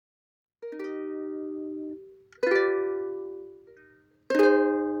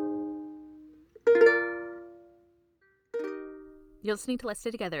You're listening to Let's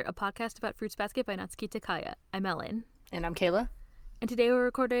Stay Together, a podcast about Fruits Basket by Natsuki Takaya. I'm Ellen. And I'm Kayla. And today we're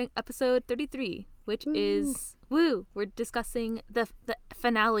recording episode 33, which is, we're discussing the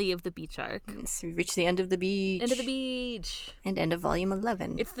finale of the beach arc. Yes, we reached the end of the beach. End of the beach. And end of volume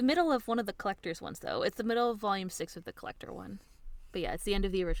 11. It's the middle of one of the collector's ones, though. It's the middle of volume 6 of the collector one. But yeah, it's the end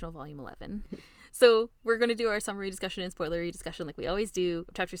of the original volume 11. So we're going to do our summary discussion and spoilery discussion like we always do,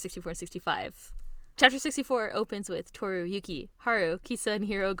 chapter 64 and 65. Chapter 64 opens with Toru, Yuki, Haru, Kisa, and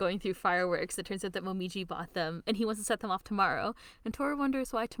Hiro going through fireworks. It turns out that Momiji bought them, and he wants to set them off tomorrow. And Toru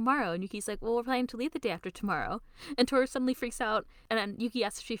wonders why tomorrow, and Yuki's like, well, we're planning to leave the day after tomorrow. And Toru suddenly freaks out, and then Yuki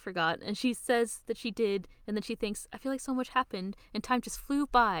asks if she forgot, and she says that she did, and then she thinks, I feel like so much happened, and time just flew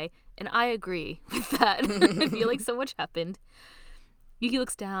by, and I agree with that. I feel like so much happened. Yuki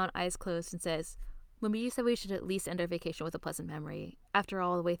looks down, eyes closed, and says, Momiji said we should at least end our vacation with a pleasant memory. After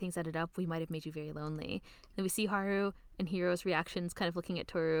all, the way things ended up, we might have made you very lonely. Then we see Haru and Hiro's reactions kind of looking at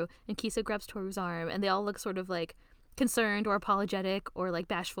Toru, and Kisa grabs Toru's arm, and they all look sort of like concerned or apologetic or like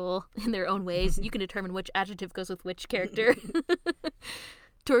bashful in their own ways. You can determine which adjective goes with which character.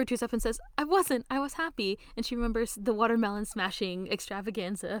 Toru tears up and says, I was happy. And she remembers the watermelon smashing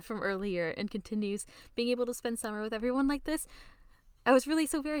extravaganza from earlier and continues, being able to spend summer with everyone like this. I was really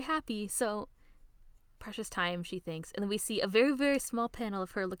so very happy, so... precious time, she thinks. And then we see a very, very small panel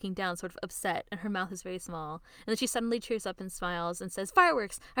of her looking down, sort of upset, and her mouth is very small. And then she suddenly cheers up and smiles and says,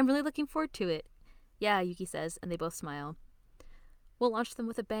 fireworks! I'm really looking forward to it. Yeah, Yuki says, and they both smile. We'll launch them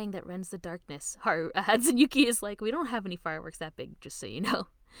with a bang that rends the darkness, Haru adds, and Yuki is like, we don't have any fireworks that big, just so you know.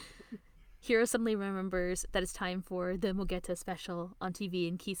 Hiro suddenly remembers that it's time for the Mogeta special on TV,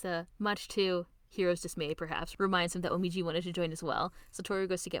 and Kisa, much to Hiro's dismay perhaps, reminds him that Momiji wanted to join as well, so Toru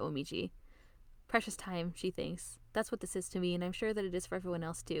goes to get Momiji. Precious time, she thinks. That's what this is to me, and I'm sure that it is for everyone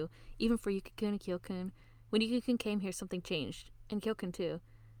else too. Even for Yuki-kun and Kyo-kun. When Yuki-kun came here, something changed. And Kyo-kun too.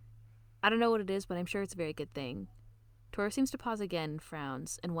 I don't know what it is, but I'm sure it's a very good thing. Toru seems to pause again,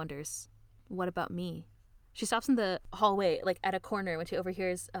 frowns, and wonders, what about me? She stops in the hallway, like at a corner, when she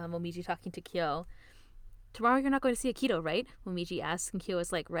overhears Momiji talking to Kyo. Tomorrow you're not going to see Akito, right? Momiji asks, and Kyo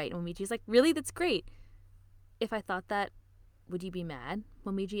is like, right. And Momiji's like, really? That's great. If I thought that, would you be mad?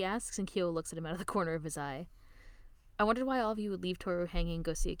 Momiji asks, and Kyo looks at him out of the corner of his eye. I wondered why all of you would leave Toru hanging and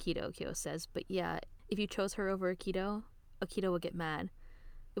go see Akito, Kyo says. But yeah, if you chose her over Akito, Akito would get mad.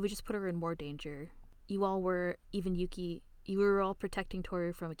 It would just put her in more danger. You all were, even Yuki, you were all protecting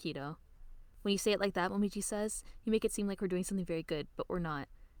Toru from Akito. When you say it like that, Momiji says, you make it seem like we're doing something very good, but we're not.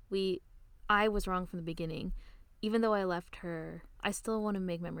 I was wrong from the beginning. Even though I left her, I still want to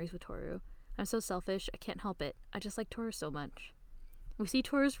make memories with Toru. I'm so selfish, I can't help it. I just like Toru so much. We see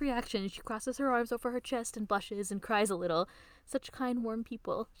Toru's reaction. She crosses her arms over her chest and blushes and cries a little. Such kind, warm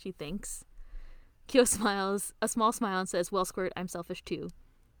people, she thinks. Kyo smiles, a small smile, and says, well, Squirt, I'm selfish too.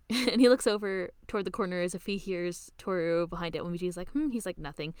 And he looks over toward the corner as if he hears Toru behind it. When Momiji's like, he's like,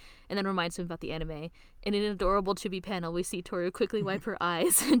 nothing. And then reminds him about the anime. In an adorable chibi panel, we see Toru quickly wipe her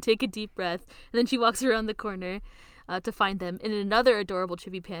eyes and take a deep breath. And then she walks around the corner to find them. In another adorable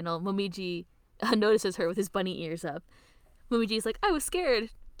chibi panel, Momiji notices her with his bunny ears up. Momiji's like, I was scared.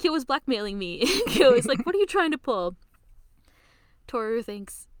 Kyo was blackmailing me. Kyo is like, what are you trying to pull? Toru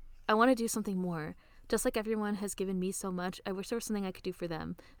thinks, I want to do something more. Just like everyone has given me so much, I wish there was something I could do for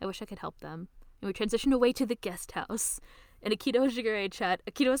them. I wish I could help them. And we transition away to the guest house. And Akito and Shigure chat.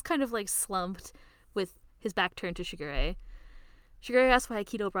 Akito is kind of like slumped with his back turned to Shigure. Shigure asks why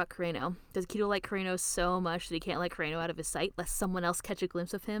Akito brought Kureno. Does Akito like Kureno so much that he can't let Kureno out of his sight, lest someone else catch a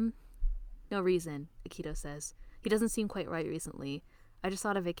glimpse of him? No reason, Akito says. He doesn't seem quite right recently. I just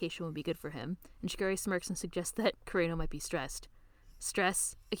thought a vacation would be good for him. And Shigure smirks and suggests that Kureno might be stressed.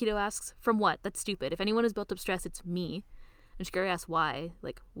 Stress? Akito asks. From what? That's stupid. If anyone has built up stress, it's me. And Shigure asks why.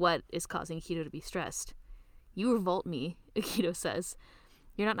 Like, what is causing Akito to be stressed? You revolt me, Akito says.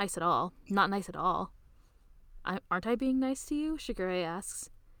 You're not nice at all. Not nice at all. Aren't I being nice to you? Shigure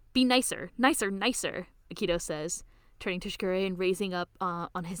asks. Be nicer. Nicer, nicer, Akito says, turning to Shigure and raising up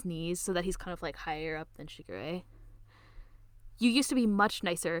on his knees so that he's kind of like higher up than Shigure. You used to be much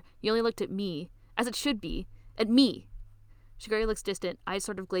nicer. You only looked at me, as it should be. At me. Shigure looks distant, eyes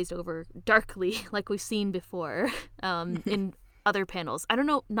sort of glazed over, darkly, like we've seen before in other panels. I don't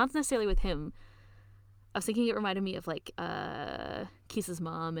know, not necessarily with him. I was thinking it reminded me of like Kisa's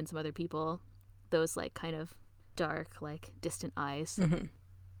mom and some other people. Those like kind of dark, like distant eyes.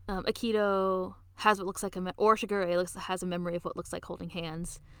 Akito has what looks like or Shigure has a memory of what looks like holding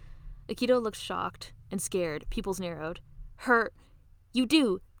hands. Akito looks shocked and scared, pupils narrowed. You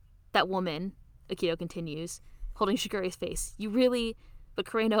do, that woman, Akito continues, holding Shigure's face. You really, But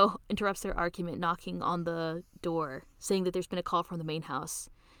Kureno interrupts their argument, knocking on the door, saying that there's been a call from the main house.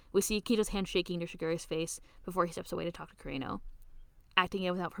 We see Akito's hand shaking near Shigure's face before he steps away to talk to Kureno. Acting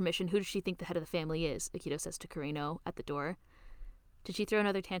in without permission, who does she think the head of the family is? Akito says to Kureno at the door. Did she throw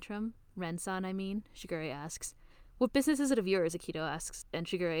another tantrum? Ren-san, I mean, Shigure asks. What business is it of yours? Akito asks, and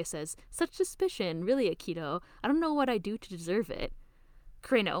Shigure says, such suspicion, really, Akito. I don't know what I do to deserve it.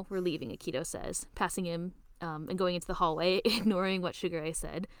 Kureno, we're leaving, Akito says, passing him and going into the hallway, ignoring what Shigure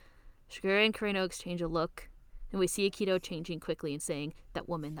said. Shigure and Kureno exchange a look, and we see Akito changing quickly and saying, that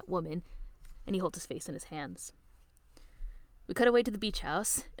woman, and he holds his face in his hands. We cut away to the beach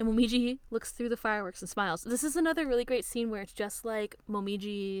house, and Momiji looks through the fireworks and smiles. This is another really great scene where it's just like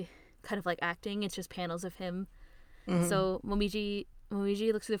Momiji kind of like acting. It's just panels of him. Mm-hmm. So Momiji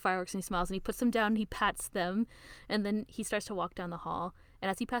looks through the fireworks and he smiles and he puts them down and he pats them, and then he starts to walk down the hall.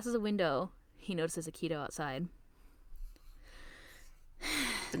 And as he passes a window, he notices Akito outside.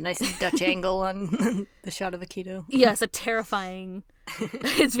 The nice Dutch angle on the shot of Akito. Yes, a terrifying.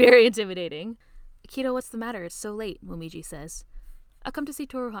 It's very intimidating. Akito, what's the matter? It's so late, Momiji says. I've come to see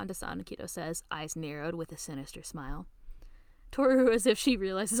Toru Honda-san, Akito says, eyes narrowed with a sinister smile. Toru, as if she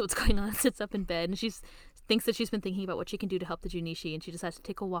realizes what's going on, sits up in bed and she thinks that she's been thinking about what she can do to help the Junichi, and she decides to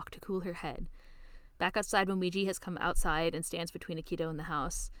take a walk to cool her head. Back outside, Momiji has come outside and stands between Akito and the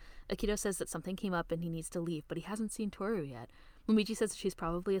house. Akito says that something came up and he needs to leave, but he hasn't seen Toru yet. Momiji says that she's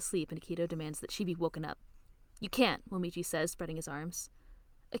probably asleep, and Akito demands that she be woken up. You can't, Momiji says, spreading his arms.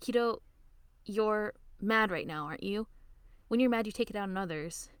 Akito, you're mad right now, aren't you? When you're mad, you take it out on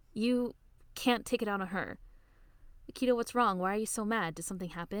others. You can't take it out on her. Akito, what's wrong? Why are you so mad? Did something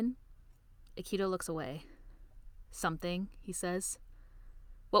happen? Akito looks away. Something, he says.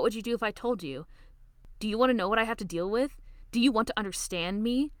 What would you do if I told you? Do you want to know what I have to deal with? Do you want to understand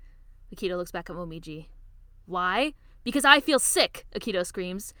me? Akito looks back at Momiji. Why? Because I feel sick, Akito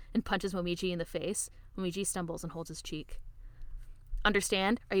screams and punches Momiji in the face. Momiji stumbles and holds his cheek.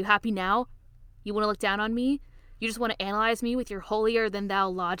 Understand? Are you happy now? You want to look down on me? You just want to analyze me with your holier-than-thou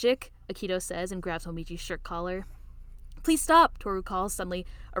logic? Akito says and grabs Momiji's shirt collar. Please stop, Toru calls, suddenly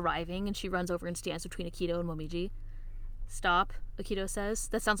arriving, and she runs over and stands between Akito and Momiji. Stop, Akito says.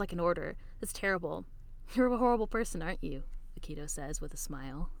 That sounds like an order. That's terrible. You're a horrible person, aren't you? Akito says with a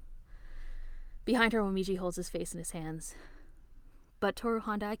smile. Behind her, Momiji holds his face in his hands. But Toru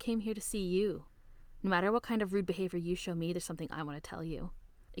Honda, I came here to see you. No matter what kind of rude behavior you show me, there's something I want to tell you.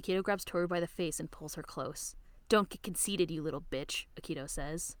 Akito grabs Toru by the face and pulls her close. Don't get conceited, you little bitch, Akito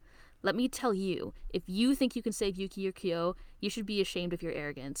says. Let me tell you, if you think you can save Yuki or Kyo, you should be ashamed of your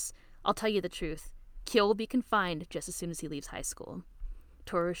arrogance. I'll tell you the truth. Kyo will be confined just as soon as he leaves high school.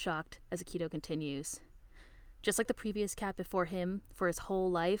 Toru is shocked as Akito continues. Just like the previous cat before him, for his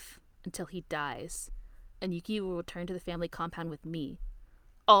whole life, until he dies. And Yuki will return to the family compound with me.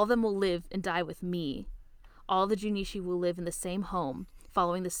 All of them will live and die with me. All the Junichi will live in the same home,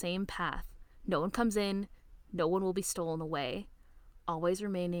 following the same path. No one comes in, no one will be stolen away. Always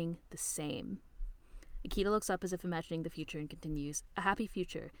remaining the same. Akito looks up as if imagining the future and continues, a happy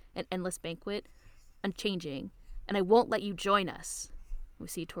future, an endless banquet, unchanging, and I won't let you join us. We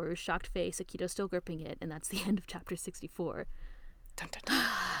see Toru's shocked face, Akito still gripping it, and that's the end of chapter 64. Dun, dun,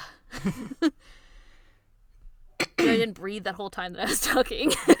 dun. I didn't breathe that whole time that I was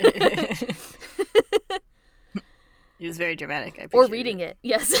talking. It was very dramatic. I Or reading it.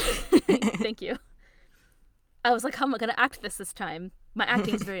 Yes. Thank you. I was like, how am I going to act this time? My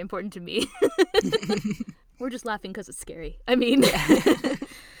acting is very important to me. We're just laughing because it's scary. I mean... Yeah.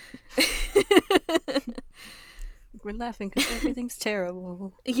 We're laughing because everything's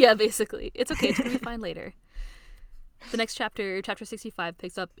terrible. Yeah, basically. It's okay. It's going to be fine later. The next chapter, chapter 65,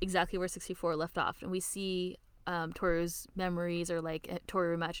 picks up exactly where 64 left off. And we see Toru's memories, or like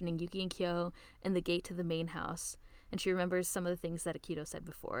Toru imagining Yuki and Kyo and the gate to the main house. And she remembers some of the things that Akito said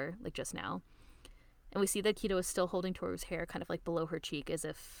before, like just now. And we see that Akito is still holding Toru's hair kind of like below her cheek, as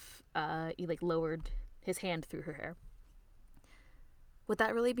if he like lowered his hand through her hair. Would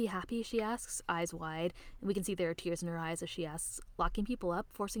that really be happy, she asks, eyes wide, and we can see there are tears in her eyes as she asks, locking people up,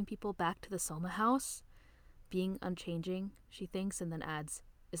 forcing people back to the Soma house? Being unchanging, she thinks, and then adds,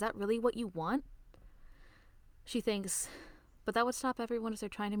 is that really what you want? She thinks, but that would stop everyone as they're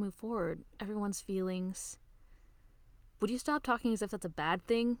trying to move forward, everyone's feelings. Would you stop talking as if that's a bad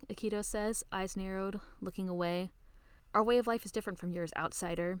thing? Akito says, eyes narrowed, looking away. Our way of life is different from yours,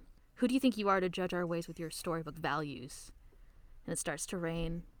 outsider. Who do you think you are to judge our ways with your storybook values? And it starts to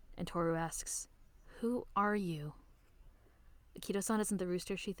rain, and Toru asks, who are you? Akito-san isn't the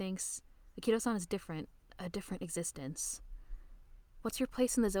rooster, she thinks. Akito-san is different, a different existence. What's your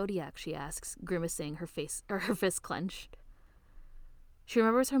place in the zodiac, she asks, grimacing, her fist clenched. She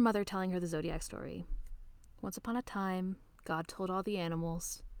remembers her mother telling her the zodiac story. Once upon a time, God told all the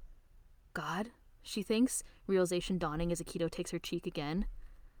animals. God? She thinks, realization dawning as Akito takes her cheek again.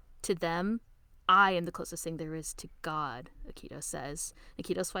 To them, I am the closest thing there is to God, Akito says.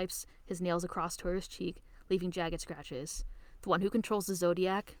 Akito swipes his nails across Toru's cheek, leaving jagged scratches. The one who controls the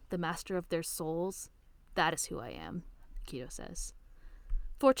zodiac, the master of their souls, that is who I am, Akito says.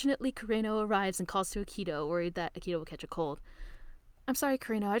 Fortunately, Kureno arrives and calls to Akito, worried that Akito will catch a cold. I'm sorry,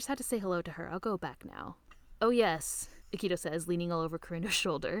 Kureno, I just had to say hello to her. I'll go back now. Oh yes, Akito says, leaning all over Kureno's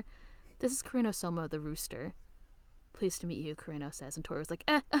shoulder. This is Kureno Soma, the rooster. Pleased to meet you, Kureno says, and Toru's like,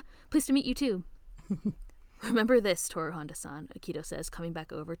 pleased to meet you too. Remember this, Toru Honda-san, Akito says, coming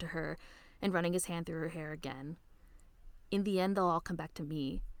back over to her and running his hand through her hair again. In the end, they'll all come back to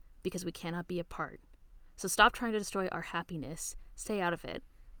me, because we cannot be apart. So stop trying to destroy our happiness. Stay out of it.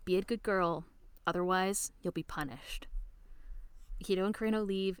 Be a good girl. Otherwise, you'll be punished. Akito and Kureno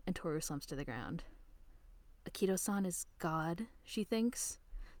leave, and Toru slumps to the ground. Akito-san is God, she thinks.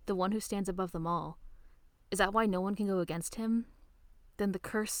 The one who stands above them all. Is that why no one can go against him? Then the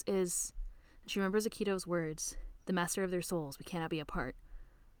curse is... She remembers Akito's words. The master of their souls. We cannot be apart.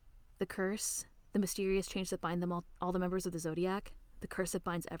 The curse... The mysterious chains that bind them all the members of the Zodiac. The curse that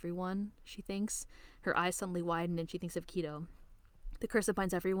binds everyone, she thinks. Her eyes suddenly widen and she thinks of Akito. The curse that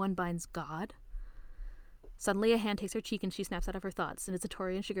binds everyone binds God. Suddenly a hand takes her cheek and she snaps out of her thoughts, and it's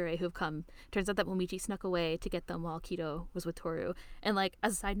Toru and Shigure who have come. Turns out that Momiji snuck away to get them while Akito was with Toru. And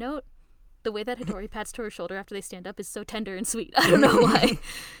as a side note, the way that Hattori pats Toru's shoulder after they stand up is so tender and sweet. I don't know why.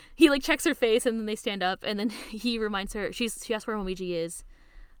 He checks her face and then they stand up, and then he reminds her, she asks where Momiji is.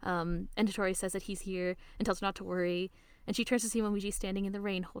 And Hattori says that he's here and tells her not to worry. And she turns to see Momiji standing in the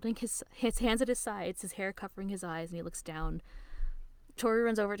rain, holding his hands at his sides, his hair covering his eyes, and he looks down. Toru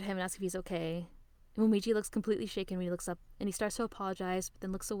runs over to him and asks if he's okay. And Momiji looks completely shaken when he looks up, and he starts to apologize, but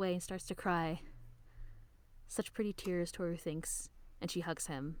then looks away and starts to cry. Such pretty tears, Toru thinks, and she hugs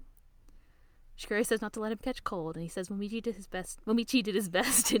him. Shigure says not to let him catch cold, and he says Momiji did his best. Momiji did his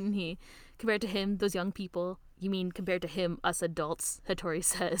best, didn't he? Compared to him, those young people. You mean compared to him, us adults, Hattori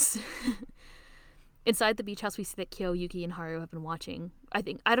says. Inside the beach house, we see that Kyo, Yuki, and Haru have been watching. I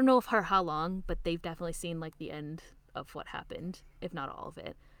don't know for how long, but they've definitely seen the end of what happened, if not all of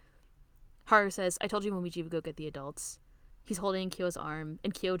it. Haru says, I told you Momiji would go get the adults. He's holding Kyo's arm,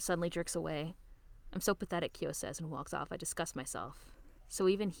 and Kyo suddenly jerks away. I'm so pathetic, Kyo says, and walks off. I disgust myself. So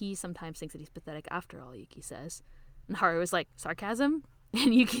even he sometimes thinks that he's pathetic after all, Yuki says. And Haru is like, sarcasm?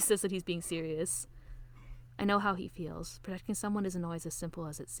 And Yuki says that he's being serious. I know how he feels. Protecting someone isn't always as simple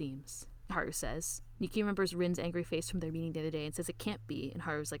as it seems, Haru says. Yuki remembers Rin's angry face from their meeting the other day and says it can't be. And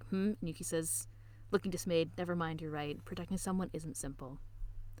Haru's like, And Yuki says, looking dismayed, never mind, you're right. Protecting someone isn't simple.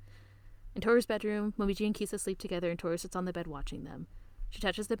 In Toru's bedroom, Momiji and Kisa sleep together and Toru sits on the bed watching them. She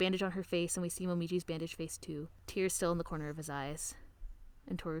touches the bandage on her face and we see Momiji's bandaged face too, tears still in the corner of his eyes.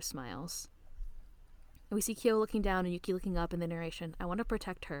 And Toru smiles. And we see Kyo looking down and Yuki looking up in the narration. I want to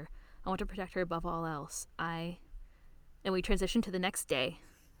protect her. I want to protect her above all else. And we transition to the next day.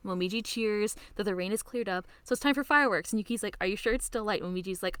 Momiji cheers that the rain is cleared up, so it's time for fireworks. And Yuki's like, are you sure it's still light?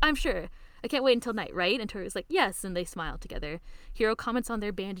 Momiji's like, I'm sure. I can't wait until night, right? And Toru's like, yes. And they smile together. Hiro comments on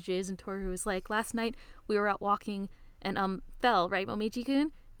their bandages, and Toru is like, last night we were out walking and fell, right,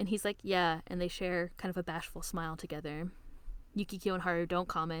 Momiji-kun? And he's like, yeah. And they share kind of a bashful smile together. Yuki, Kyo, and Haru don't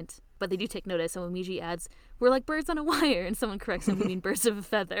comment, but they do take notice, and Momiji adds, we're like birds on a wire, and someone corrects him, we mean birds of a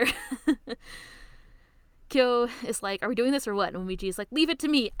feather. Kyo is like, are we doing this or what? And Momiji is like, leave it to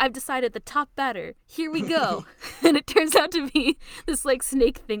me. I've decided the top batter. Here we go. And it turns out to be this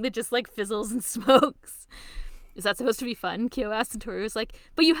snake thing that just fizzles and smokes. Is that supposed to be fun? Kyo asks, and Toru is like,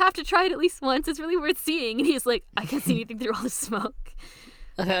 but you have to try it at least once. It's really worth seeing. And he's like, I can't see anything through all the smoke.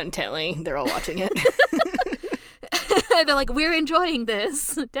 Intently, they're all watching it. They're like, we're enjoying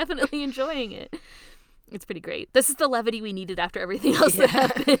this. Definitely enjoying it. It's pretty great. This is the levity we needed after everything else that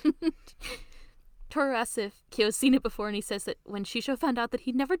happened. Toru asks if Kyo's seen it before, and he says that when Shisho found out that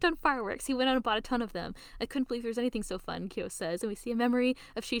he'd never done fireworks, he went out and bought a ton of them. I couldn't believe there was anything so fun, Kyo says. And we see a memory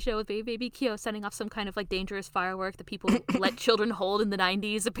of Shisho with baby Kyo setting off some kind of dangerous firework that people let children hold in the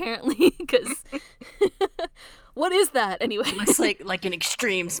 90s, apparently. Because what is that, anyway? It looks like an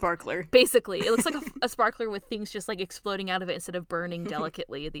extreme sparkler. Basically. It looks like a sparkler with things just exploding out of it instead of burning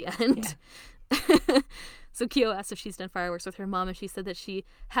delicately at the end. Yeah. So Kyo asks if she's done fireworks with her mom, and she said that she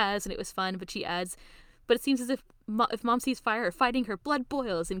has, and it was fun, but she adds, but it seems as if mom sees fire fighting her, blood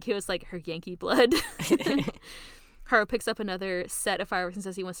boils, and Kyo's like, her Yankee blood. Haru picks up another set of fireworks and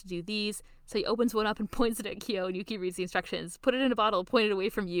says he wants to do these. So he opens one up and points it at Kyo, and Yuki reads the instructions. Put it in a bottle, point it away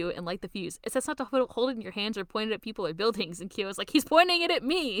from you, and light the fuse. It says not to hold it in your hands or point it at people or buildings. And Kyo's like, he's pointing it at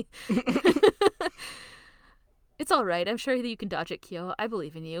me! It's all right. I'm sure that you can dodge it, Kyo. I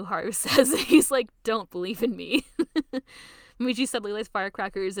believe in you, Haru says. He's like, don't believe in me. Momiji suddenly lights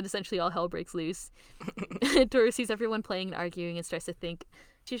firecrackers and essentially all hell breaks loose. Toru sees everyone playing and arguing and starts to think,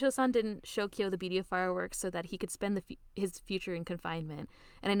 Shisho-san didn't show Kyo the beauty of fireworks so that he could spend his future in confinement.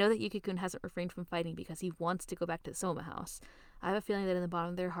 And I know that Yuki-kun hasn't refrained from fighting because he wants to go back to the Soma house. I have a feeling that in the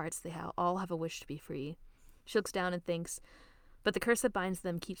bottom of their hearts they all have a wish to be free. She looks down and thinks, but the curse that binds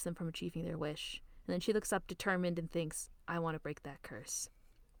them keeps them from achieving their wish. And then she looks up determined and thinks, I want to break that curse.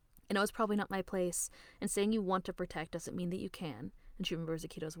 I know it's probably not my place, and saying you want to protect doesn't mean that you can. And she remembers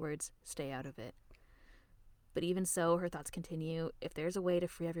Akito's words, stay out of it. But even so, her thoughts continue. If there's a way to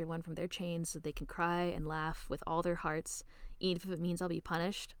free everyone from their chains so they can cry and laugh with all their hearts, even if it means I'll be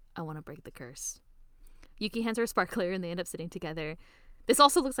punished, I want to break the curse. Yuki hands her a sparkler and they end up sitting together. This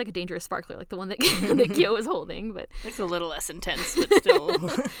also looks like a dangerous sparkler, like the one that, that Kyo is holding, but It's a little less intense, but still.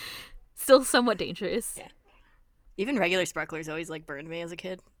 still somewhat dangerous. Yeah. Even regular sparklers always like burned me as a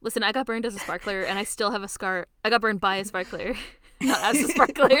kid. Listen, I got burned as a sparkler and I still have a scar. I got burned by a sparkler, not as a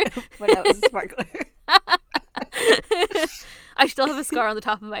sparkler. When I was a sparkler. I still have a scar on the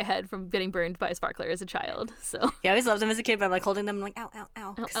top of my head from getting burned by a sparkler as a child. So Yeah, I always loved them as a kid, but I'm like holding them, I'm like, ow, ow,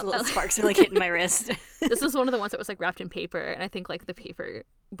 ow. Because Ow, the ow, little ow. sparks are like hitting my wrist. this was one of the ones that was like wrapped in paper, and I think like the paper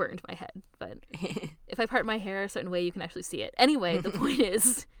burned my head. But if I part my hair a certain way, you can actually see it. Anyway, the point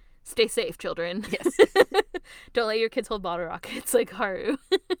is, stay safe, children. Yes. Don't let your kids hold bottle rockets like Haru.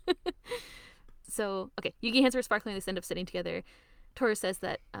 So, okay, Yuki hands her a sparkler and they end up sitting together. Toru says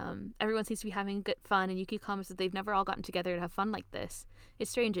that everyone seems to be having good fun, and Yuki comments that they've never all gotten together to have fun like this.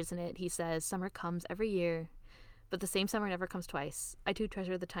 It's strange, isn't it? He says, summer comes every year, but the same summer never comes twice. I too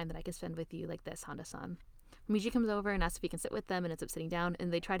treasure the time that I can spend with you like this, Honda-san. Momiji comes over and asks if he can sit with them and ends up sitting down,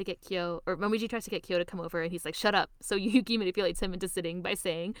 and they try to get Kyo, or Momiji tries to get Kyo to come over, and he's like, shut up. So Yuki manipulates him into sitting by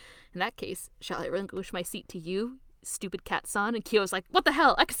saying, in that case, shall I relinquish my seat to you, stupid cat-san? And Kyo's like, what the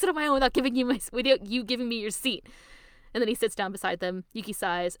hell? I can sit on my own without you giving me your seat. And then he sits down beside them. Yuki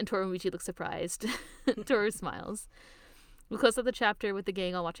sighs, and Toru and Momiji look surprised. Toru smiles. We close out the chapter with the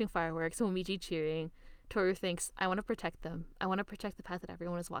gang all watching fireworks and Momiji cheering. Toru thinks, I want to protect them. I want to protect the path that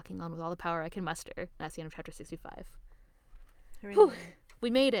everyone is walking on with all the power I can muster. And that's the end of chapter 65. Whew, we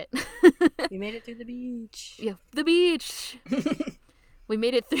made it. We made it through the beach. Yeah, the beach. We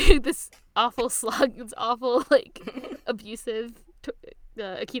made it through this awful slug, this awful, like, abusive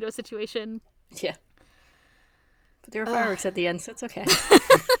Akito situation. Yeah. But there were fireworks at the end, so it's okay.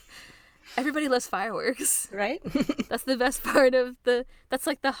 Everybody loves fireworks. Right? That's the best part of that's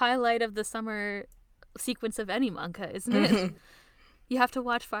like the highlight of the summer sequence of any manga, isn't it? You have to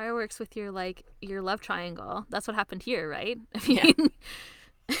watch fireworks with your love triangle. That's what happened here, right? I mean,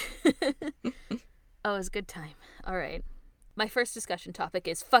 oh, it was a good time. All right. My first discussion topic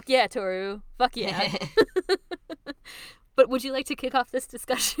is fuck yeah, Toru. Fuck yeah. But would you like to kick off this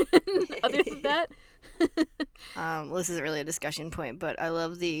discussion other than that? Well, this isn't really a discussion point, but I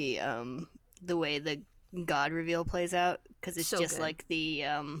love the way the God reveal plays out, because it's So just good. like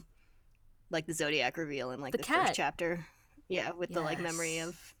the Zodiac reveal in like The the cat. first chapter. Yeah, with the like memory Yes.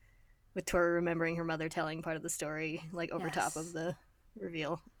 of with Toru remembering her mother telling part of the story like over top Yes. of the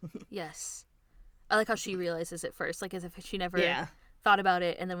reveal. Yes. I like how she realizes it first, like as if she never Yeah. thought about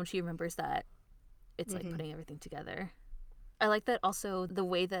it, and then when she remembers that, it's like Mhm. putting everything together. I like that also the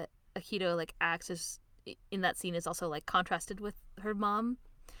way that Akito like acts is in that scene is also like contrasted with her mom.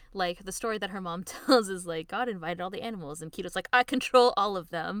 Like the story that her mom tells is like God invited all the animals, and Kito's like I control all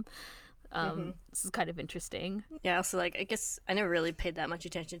of them. This is kind of interesting. Yeah, also like I guess I never really paid that much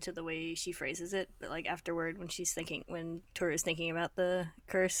attention to the way she phrases it, but like afterward when Toru's thinking about the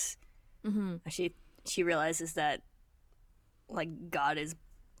curse, she realizes that like God is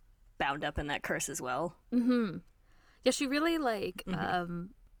bound up in that curse as well. Yeah, she really like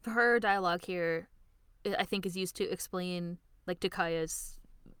her dialogue here, I think, is used to explain like Takaya's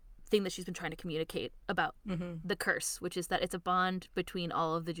thing that she's been trying to communicate about the curse, which is that it's a bond between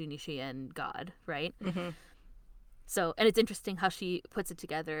all of the Junichi and God, right? So, and it's interesting how she puts it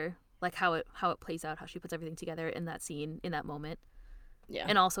together, like how it plays out, how she puts everything together in that scene, in that moment, Yeah.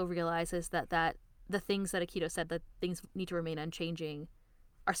 and also realizes that the things that Akito said, that things need to remain unchanging,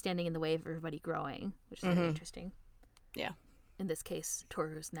 are standing in the way of everybody growing, which is very interesting. Yeah. In this case,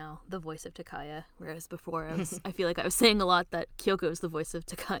 Toru is now the voice of Takaya, whereas before I feel like I was saying a lot that Kyoko is the voice of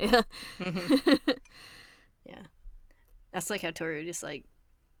Takaya. Yeah. That's like how Toru just like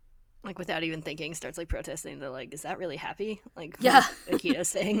Like without even thinking, starts like protesting. They're like, "Is that really happy?" Like Yeah. Akito's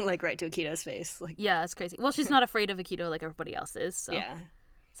saying, like right to Akito's face. Like Yeah, it's crazy. Well, she's not afraid of Akito like everybody else is, yeah.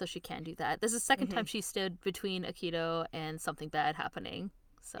 so she can do that. This is the second Mm-hmm. time she stood between Akito and something bad happening.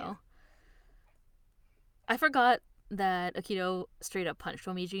 So Yeah. I forgot that Akito straight up punched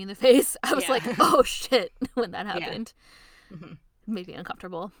Momiji in the face. I was Yeah. like, oh shit, when that Yeah. happened. Mm-hmm. It made me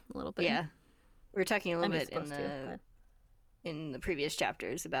uncomfortable a little bit. Yeah. We were talking a I little mean, it's bit in supposed the to, but in the previous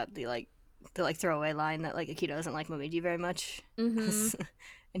chapters about the like throwaway line that like Akito doesn't like Momiji very much. mm-hmm.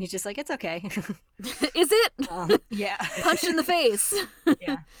 And he's just like, it's okay. Is it? Yeah. Punched in the face.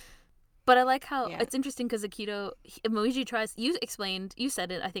 Yeah. But I like how Yeah. it's interesting because Momiji tries. You explained, you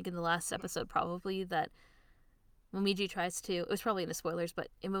said it, I think, in the last episode, probably, that Momiji tries to. It was probably in the spoilers, but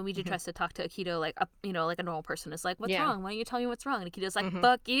Momiji tries to talk to Akito like like a normal person. It's like, what's Yeah. wrong? Why don't you tell me what's wrong? And Akito's like,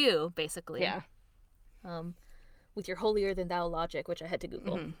 fuck you, basically. Yeah. With your holier than thou logic, which I had to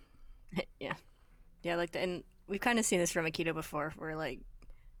Google. Yeah. Yeah, like and we've kind of seen this from Akito before, where like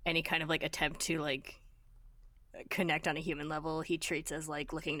any kind of like attempt to like connect on a human level, he treats as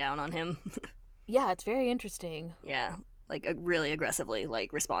like looking down on him. Yeah, it's very interesting. Yeah, like really aggressively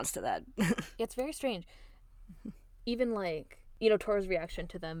like responds to that. It's very strange. Even like Toru's reaction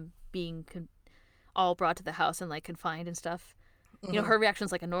to them being all brought to the house and like confined and stuff. Her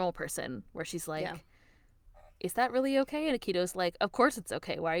reaction's like a normal person, where she's like, Yeah. "Is that really okay?" And Akito's like, "Of course it's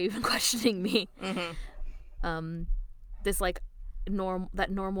okay. Why are you even questioning me?" This like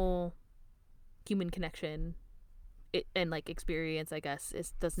normal human connection, and like experience, I guess,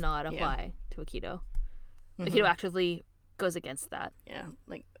 does not apply to Akito. Akito actively goes against that. Yeah,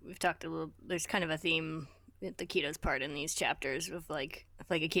 like we've talked a little. There's kind of a theme with Akito's part in these chapters of like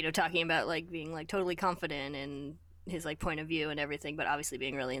Akito talking about like being like totally confident in his like point of view and everything, but obviously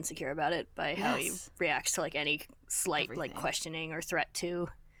being really insecure about it by how he Yes. reacts to like any slight like Everything. questioning or threat to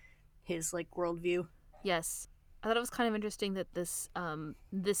his like worldview. Yes. I thought it was kind of interesting that this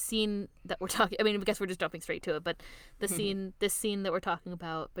scene that we're talking, I mean, I guess we're just jumping straight to it, but this scene that we're talking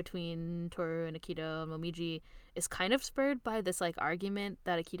about between Toru and Akito and Momiji is kind of spurred by this like argument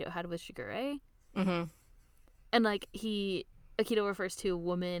that Akito had with Shigure. And like Akito refers to a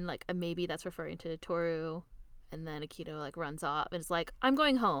woman, like maybe that's referring to Toru, and then Akito like runs off and is like, I'm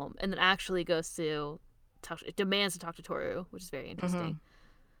going home, and then actually goes to demands to talk to Toru, which is very interesting.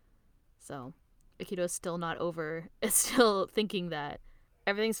 So Akito's still not over. It's still thinking that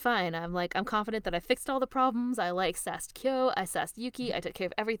everything's fine. I'm confident that I fixed all the problems. I like sassed Kyo, I sassed Yuki, I took care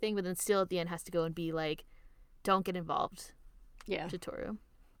of everything, but then still at the end has to go and be like, don't get involved. Yeah. To Toru.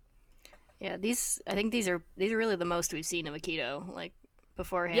 Yeah, I think these are really the most we've seen of Akito. Like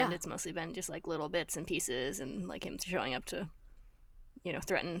beforehand, it's mostly been just like little bits and pieces, and like him showing up to,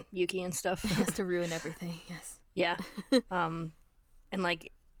 threaten Yuki and stuff. He has to ruin everything. Yes. Yeah, and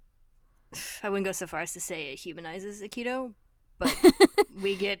like I wouldn't go so far as to say it humanizes Akito, but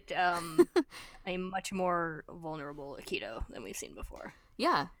we get a much more vulnerable Akito than we've seen before.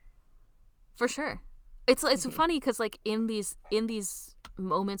 Yeah, for sure. It's funny because like in these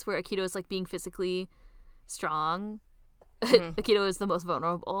moments where Akito is like being physically strong, Akito is the most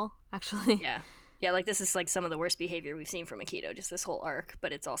vulnerable, actually. Yeah, like this is like some of the worst behavior we've seen from Akito, just this whole arc.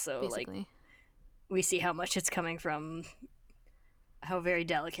 But it's also Basically. like we see how much it's coming from how very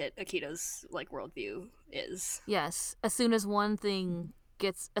delicate Akito's like worldview is. Yes, as soon as one thing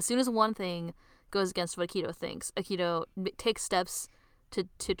goes against what Akito thinks, Akito takes steps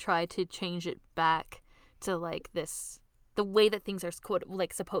to try to change it back to like the way that things are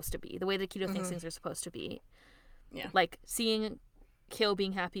like supposed to be, the way that Akito thinks things are supposed to be. Yeah, like seeing Kyo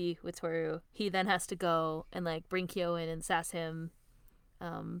being happy with Toru, he then has to go and like bring Kyo in and sass him,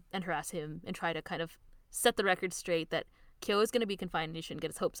 and harass him and try to kind of set the record straight that Kyo is going to be confined and he shouldn't get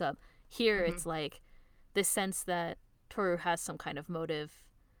his hopes up. Here it's like this sense that Toru has some kind of motive,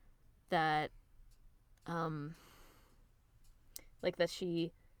 that like that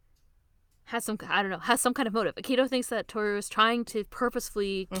she has some kind of motive. Akito thinks that Toru is trying to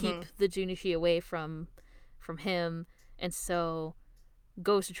purposefully keep the Junichi away from him, and so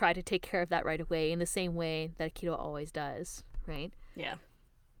goes to try to take care of that right away in the same way that Akito always does, right? Yeah.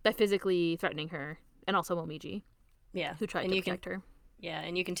 By physically threatening her, and also Momiji. Yeah. Who tried to protect her. Yeah,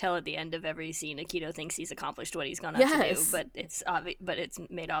 and you can tell at the end of every scene, Akito thinks he's accomplished what he's gone out to do, but it's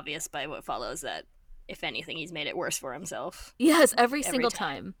made obvious by what follows that, if anything, he's made it worse for himself. Yes, every single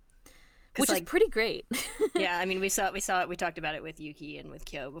time. Which is pretty great. Yeah, I mean, we talked about it with Yuki and with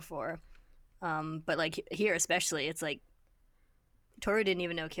Kyo before. But like here especially, it's like Toru didn't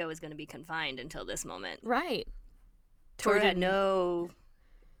even know Kyo was going to be confined until this moment. Right. Toru had no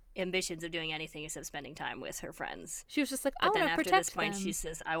ambitions of doing anything except spending time with her friends. She was just like, I But then want to after protect this point, them. she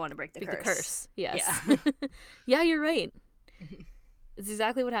says, I want to break the Break curse. the curse. Yes. Yeah. Yeah, you're right. It's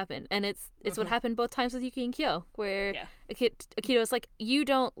exactly what happened, and it's what happened both times with Yuki and Kyo, where Akito's like, you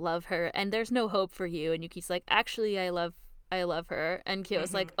don't love her, and there's no hope for you, and Yuki's like, actually, I love her, and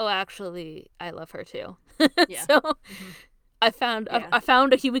Kyo's like, oh, actually, I love her too. Yeah. So I found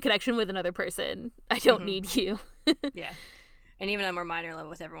a human connection with another person. I don't need you. Yeah. And even on a more minor level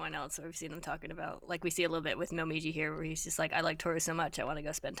with everyone else, we've seen them talking about, like, we see a little bit with Momiji here, where he's just like, I like Toru so much, I want to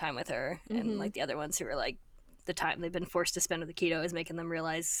go spend time with her. And, like, the other ones who are, like, the time they've been forced to spend with Akito is making them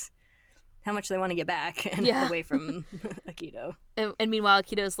realize how much they want to get back and away from Akito. And meanwhile,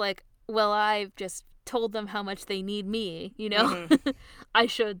 Akito's like, well, I've just told them how much they need me, you know? I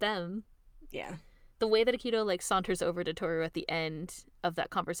showed them. Yeah. The way that Akito, like, saunters over to Toru at the end of that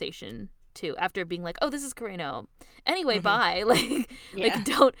conversation, too, after being like, oh, this is Kureno. Anyway, bye. Like,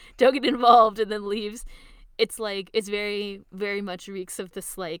 don't get involved, and then leaves. It's like, it's very, very much reeks of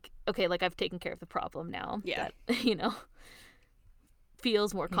this, like, okay, like, I've taken care of the problem now. Yeah. That, you know,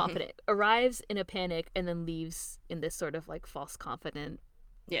 feels more confident. Arrives in a panic and then leaves in this sort of, like, false confident,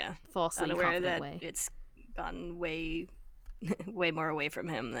 falsely unaware confident that way. It's gone way more away from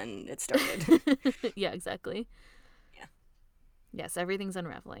him than it started. Yeah, exactly. Yeah. Yes, everything's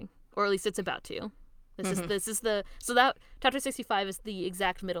unraveling. Or at least it's about to. So that chapter 65 is the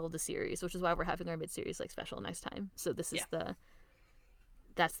exact middle of the series, which is why we're having our mid-series like special next time. So this is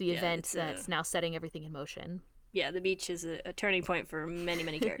that's the event that's now setting everything in motion. Yeah, the beach is a turning point for many,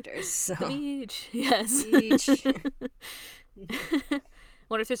 many characters. So. The beach, yes. Beach.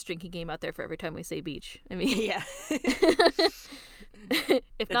 Wonder if there's a drinking game out there for every time we say beach. I mean, yeah.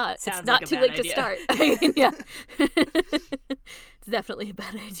 If not, it's like not too late idea. to start. I mean, yeah. It's definitely a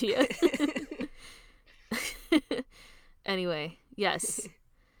bad idea. Anyway, yes.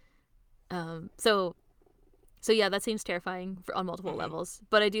 So yeah, that seems terrifying on multiple levels.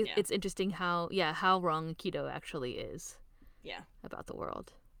 But I do. Yeah. It's interesting how wrong Akito actually is. Yeah. About the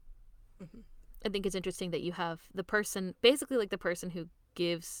world. I think it's interesting that you have the person, basically like the person who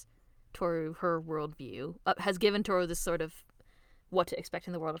gives Toru her worldview, has given Toru this sort of what to expect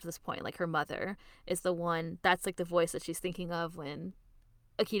in the world up to this point. Like her mother is the one that's like the voice that she's thinking of when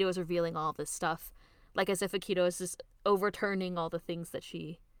Akito is revealing all this stuff. Like as if Akito is just overturning all the things that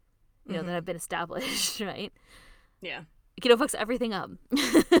she, you know, that have been established, right? Yeah. Akito fucks everything up.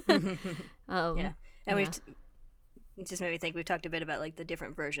 Yeah. And we've it just made me think, we've talked a bit about like the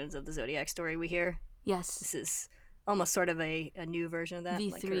different versions of the Zodiac story we hear. Yes. This is almost sort of a new version of that.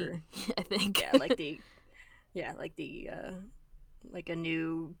 V3, like her, I think. like a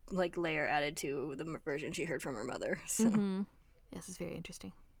new like layer added to the version she heard from her mother. So. Yes, it's very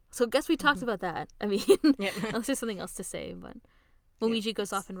interesting. So I guess we talked about that. I mean, unless there's something else to say, but Momiji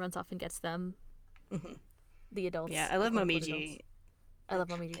goes off and runs off and gets them, the adults. Yeah, I love Momiji. I love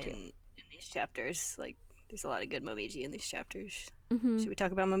Momiji too. In these chapters, like, there's a lot of good Momiji in these chapters. Should we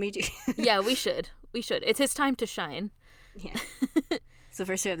talk about Momiji? Yeah, we should. It's his time to shine. Yeah. So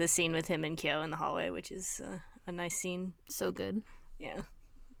first we have this scene with him and Kyo in the hallway, which is a nice scene. So good. Yeah.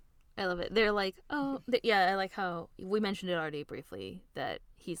 I love it. They're like, I like how we mentioned it already briefly, that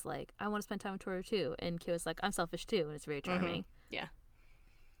he's like, I want to spend time with Toru too, and Kyo's like, I'm selfish too, and it's very charming. Yeah.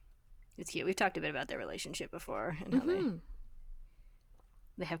 It's cute. We've talked a bit about their relationship before, and how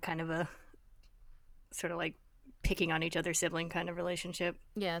they have kind of a sort of like picking on each other's sibling kind of relationship.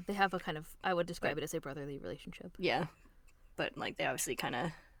 Yeah, they have a kind of, I would describe it as a brotherly relationship. Yeah. But like they obviously kind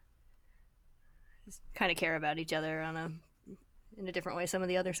of care about each other in a different way some of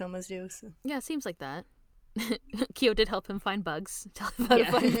the other somas do. So. Yeah, it seems like that. Kyo did help him find bugs. Tell him how to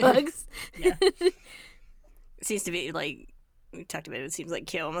find bugs. Yeah. It seems to be like, we talked about it, it seems like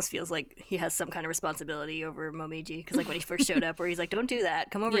Kyo almost feels like he has some kind of responsibility over Momiji, because like when he first showed up, where he's like, don't do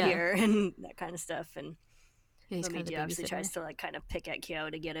that, come over here, and that kind of stuff, and Momiji obviously tries to like kind of pick at Kyo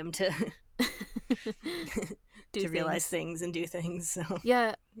to get him to to realize things and do things. So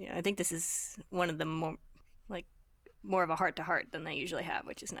yeah, I think this is one of the more of a heart to heart than they usually have,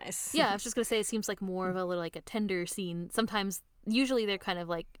 which is nice. Yeah, I was just gonna say, it seems like more of a little like a tender scene. Sometimes, usually they're kind of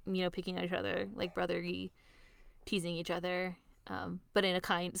like, you know, picking at each other, like brotherly, teasing each other, but in a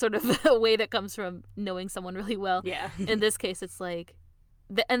kind sort of a way that comes from knowing someone really well. Yeah. In this case, it's like,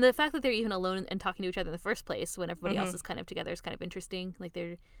 and the fact that they're even alone and talking to each other in the first place when everybody else is kind of together is kind of interesting. Like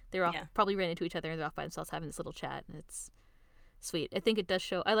they're off, probably ran into each other and they're off by themselves having this little chat, and it's sweet. I think it does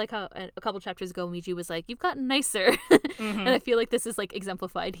show. I like how a couple chapters ago Miji was like, "You've gotten nicer," and I feel like this is like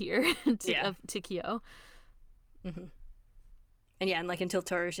exemplified here to Kyo. And yeah, and like until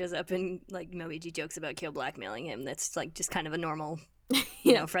Toru shows up and like Momiji jokes about Kyo blackmailing him, that's like just kind of a normal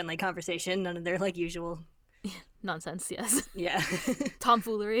Yeah. friendly conversation. None of their like usual. Nonsense, yes. Yeah.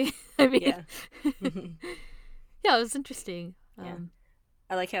 Tomfoolery. I mean, Yeah. Mhm. yeah, it was interesting. Yeah.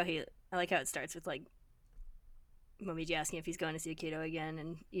 I like how it starts with like Momiji asking if he's going to see Akito again,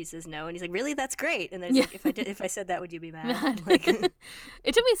 and he says no, and he's like, "Really? That's great." And then he's Yeah. like, "If I said that, would you be mad?" Mad. Like,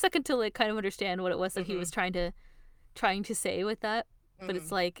 It took me a second to like kind of understand what it was that he Mhm. was trying to say with that, but it's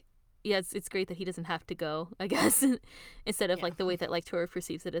Mhm. like, yeah, it's great that he doesn't have to go, I guess, instead of Yeah. like the way that like Toru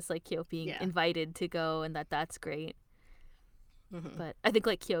perceives it as like Kyo being Yeah. invited to go, and that's great. Mhm. But I think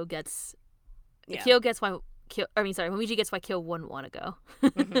like Kyo gets Yeah. why Momiji gets why Kyo wouldn't want to go.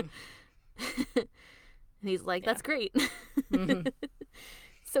 Mhm. And he's like, Yeah. that's great. Mhm.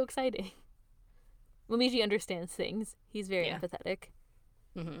 So exciting. Momiji understands things. He's very Yeah. empathetic.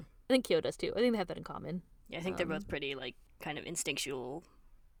 Mhm. I think Kyo does too. I think they have that in common. Yeah, I think they're both pretty like kind of instinctual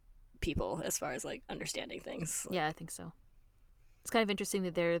people as far as like understanding things. Yeah, I think so. It's kind of interesting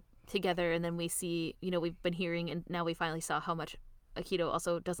that they're together, and then we see, we've been hearing, and now we finally saw how much Akito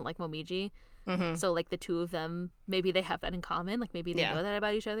also doesn't like Momiji. Mhm. So, like, the two of them, maybe they have that in common. Like, maybe they Yeah. know that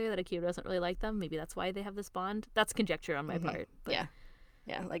about each other, that Akito doesn't really like them. Maybe that's why they have this bond. That's conjecture on my Mhm. part. But Yeah.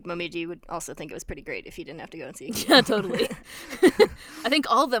 Yeah, like Momiji would also think it was pretty great if he didn't have to go and see Akito. yeah, totally. I think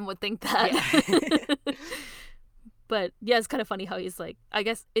all of them would think that. Yeah. But yeah, it's kind of funny how he's like, I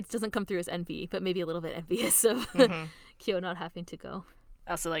guess it doesn't come through as envy, but maybe a little bit envious of Mhm. Kyo not having to go.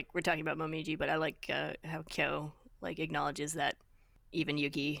 Also, like we're talking about Momiji, but I like how Kyo like acknowledges that even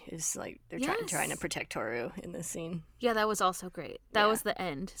Yuki is like they're trying to Yes. protect Toru in this scene. Yeah, that was also great. That Yeah. was the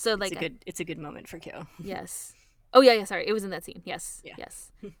end. So like, It's a good moment for Kyo. yes. Oh yeah, sorry, it was in that scene. Yes, Yeah.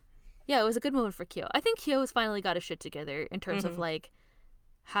 yes. Yeah, it was a good moment for Kyo. I think Kyo has finally got his shit together in terms of Mhm. like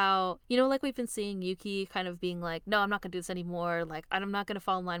how, like we've been seeing Yuki kind of being like, no, I'm not gonna do this anymore. Like, I'm not gonna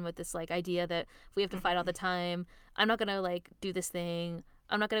fall in line with this like idea that we have to fight all the time. I'm not gonna like do this thing.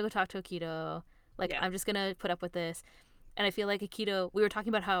 I'm not gonna go talk to Akito. Like, Yeah. I'm just gonna put up with this. And I feel like Akito, we were talking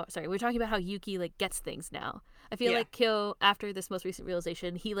about how Yuki like gets things now. I feel Yeah. like Kyo, after this most recent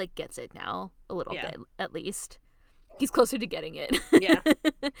realization, he like gets it now a little Yeah. bit at least. He's closer to getting it. Yeah.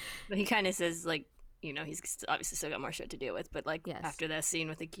 But he kind of says like, he's obviously still got more shit to deal with, but like Yes. after that scene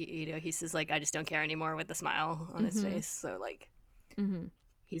with Akito, he says like, I just don't care anymore with a smile on his face. So like, Mm-hmm.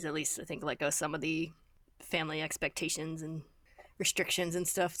 he's at least I think let go some of the family expectations and restrictions and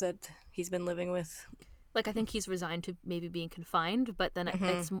stuff that he's been living with. Like, I think he's resigned to maybe being confined, but then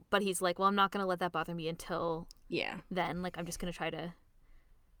Mm-hmm. but he's like, well, I'm not gonna let that bother me until Yeah. then. Like, I'm just gonna try to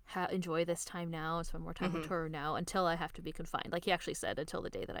enjoy this time now and spend more time with Mhm. Toru now until I have to be confined. Like, he actually said, until the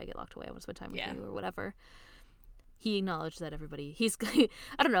day that I get locked away, I want to spend time with Yeah. you or whatever. He acknowledged that he's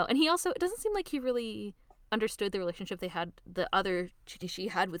I don't know, and he also, it doesn't seem like he really understood the relationship the other Chidishi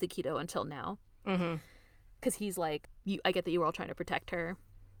had with Akito until now, Mm-hmm. because he's like, I get that you were all trying to protect her.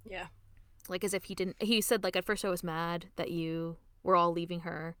 Yeah. Like, as if he said, like, at first I was mad that you were all leaving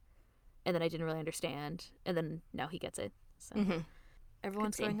her, and then I didn't really understand, and then now he gets it. So Mm-hmm.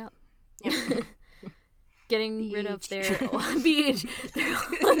 everyone's Good scene. growing up. Yep. Getting rid of Beach. their beach.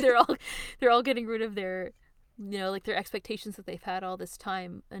 They're all getting rid of their, like, their expectations that they've had all this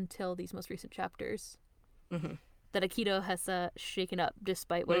time until these most recent chapters. Mm-hmm. That Akito has shaken up,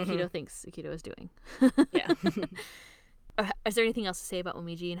 despite what Mhm. Akito thinks Akito is doing. Yeah. Is there anything else to say about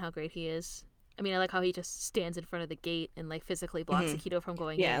Momiji and how great he is? I mean, I like how he just stands in front of the gate and like physically blocks Mhm. Akito from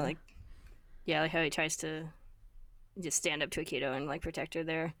going Yeah, in. like how he tries to just stand up to Akito and like protect her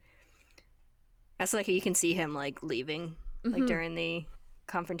there. That's like you can see him like leaving like Mhm. during the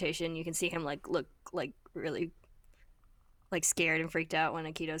confrontation. You can see him like look like really like scared and freaked out when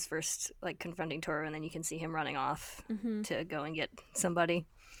Akito's first like confronting Toru, and then you can see him running off Mhm. to go and get somebody.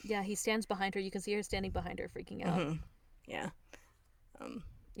 Yeah, he stands behind her. You can see her standing behind her, freaking out. Mhm. Yeah.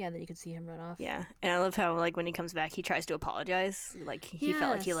 Yeah, and then you can see him run off. Yeah, and I love how like when he comes back, he tries to apologize. Like he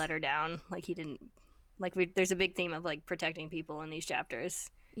felt like he Yes. let her down. Like he didn't. Like there's a big theme of like protecting people in these chapters,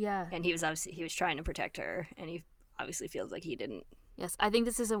 Yeah. and he was trying to protect her, and he obviously feels like he didn't. Yes, I think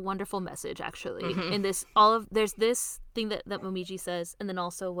this is a wonderful message, actually. Mhm. In this, there's this thing that Momiji says, and then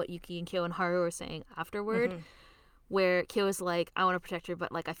also what Yuki and Kyo and Haru are saying afterward, Mhm. where Kyo is like, I want to protect her,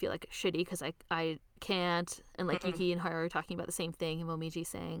 but like I feel like shitty because I can't, and like Mhm. Yuki and Haru are talking about the same thing, and Momiji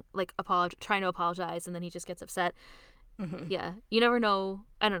saying like trying to apologize, and then he just gets upset. Mhm. Yeah, you never know.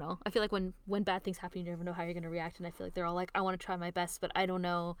 I don't know. I feel like when bad things happen, you never know how you're gonna react, and I feel like they're all like, I want to try my best, but I don't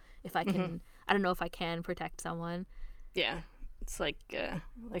know if I can. I don't know if I can protect someone. Yeah, it's like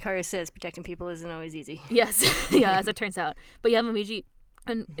Haru says, protecting people isn't always easy. Yes, yeah, as it turns out. But yeah, Momiji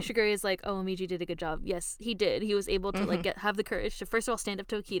And Shigure is like, oh, Omiji did a good job. Yes, he did. He was able to like have the courage to first of all stand up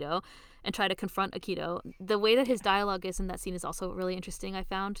to Akito and try to confront Akito. The way that his dialogue is in that scene is also really interesting, I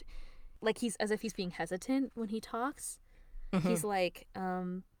found. Like, he's as if he's being hesitant when he talks. He's like,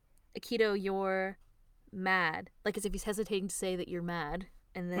 Akito, you're mad. Like, as if he's hesitating to say that you're mad.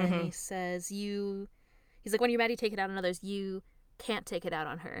 And then he says, he's like, when you're mad, you take it out on others. You can't take it out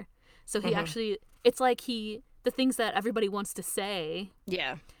on her. So he actually, it's like the things that everybody wants to say.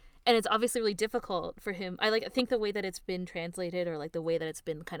 Yeah. And it's obviously really difficult for him. I think the way that it's been translated, or like the way that it's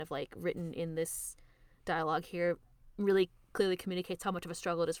been kind of like written in this dialogue here, really clearly communicates how much of a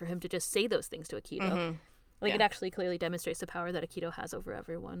struggle it is for him to just say those things to Akito. Like, it actually clearly demonstrates the power that Akito has over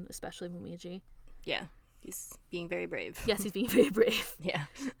everyone, especially Momiji. Yeah. He's being very brave. Yes, he's being very brave. Yeah.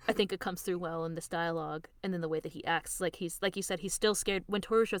 I think it comes through well in this dialogue, and then the way that he acts. Like, he's, like you said, he's still scared. When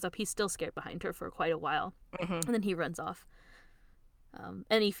Toru shows up, he's still scared behind her for quite a while. And then he runs off.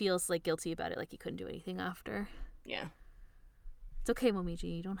 And he feels like guilty about it, like he couldn't do anything after. Yeah. It's okay,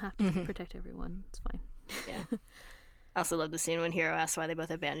 Momiji. You don't have to protect everyone. It's fine. Yeah. I also love the scene when Hiro asks why they both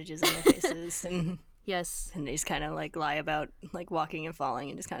have bandages on their faces. Yes. And they just kind of like lie about like walking and falling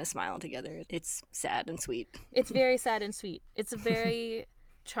and just kind of smile together. It's sad and sweet. It's very sad and sweet. It's a very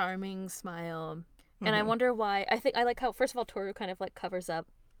charming smile. And I wonder why. I like how, first of all, Toru kind of like covers up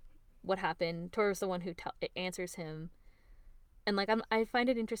what happened. Toru's the one who answers him. And like, I find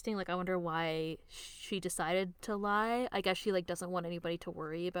it interesting. Like, I wonder why she decided to lie. I guess she like doesn't want anybody to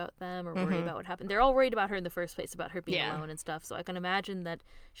worry about them or worry about what happened. They're all worried about her in the first place, about her being alone and stuff. So I can imagine that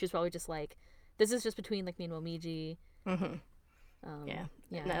she's probably just like, this is just between like me and Momiji. Yeah.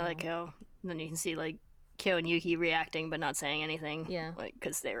 And I like how then you can see like Kyo and Yuki reacting but not saying anything. Yeah. Like,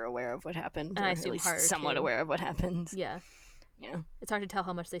 because they were aware of what happened. And or I at assume least Haru, somewhat too. aware of what happened. Yeah. Yeah. It's hard to tell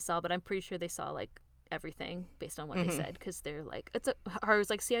how much they saw, but I'm pretty sure they saw like everything based on what they said, because they're like, Haru's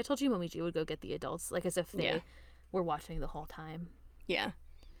like, see, I told you Momiji would go get the adults, like as if they were watching the whole time. Yeah.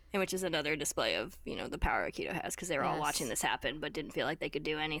 And which is another display of, the power Akito has, because they were all Yes. watching this happen but didn't feel like they could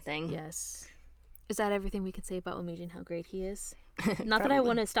do anything. Yes. Is that everything we can say about Momiji and how great he is? Not that I Probably.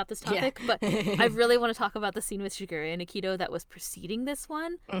 want to stop this topic, but I really want to talk about the scene with Shigure and Akito that was preceding this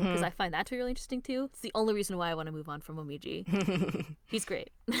one, because I find that to be really interesting too. It's the only reason why I want to move on from Momiji. He's great.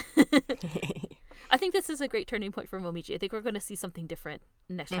 I think this is a great turning point for Momiji. I think we're going to see something different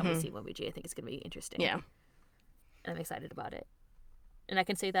next time we see Momiji. I think it's going to be interesting. Yeah. And I'm excited about it. And I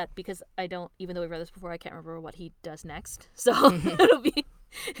can say that because I don't, even though we've read this before, I can't remember what he does next. So it'll be,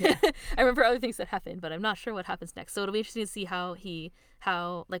 I remember other things that happen, but I'm not sure what happens next. So it'll be interesting to see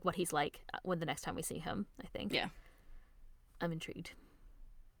what he's like when the next time we see him, I think. Yeah. I'm intrigued.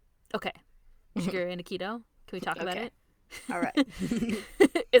 Okay. Shigure and Akito, can we talk about Okay. it? All right.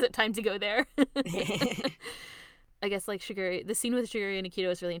 Is it time to go there? I guess like the scene with Shigure and Akito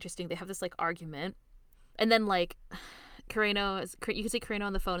is really interesting. They have this like argument, and then like you can see Kureno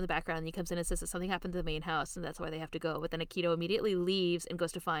on the phone in the background, and he comes in and says that something happened to the main house and that's why they have to go. But then Akito immediately leaves and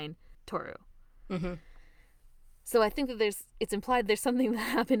goes to find Toru. So I think that it's implied there's something that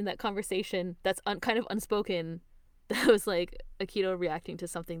happened in that conversation that's kind of unspoken, that was like Akito reacting to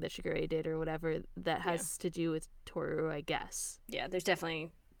something that Shigure did or whatever that has to do with Toru, I guess. Yeah, there's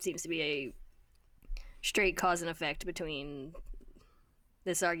definitely seems to be a straight cause and effect between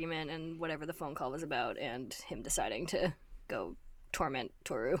this argument and whatever the phone call was about, and him deciding to go torment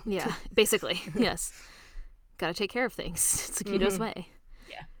Toru. Yeah, basically, yes. Gotta take care of things. It's Akito's way.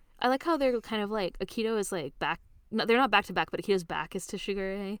 Yeah. I like how they're kind of like, Akito is like back, no, they're not back to back, but Akito's back is to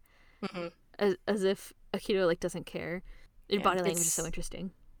Shigure, as if Akito like doesn't care. Their body language is so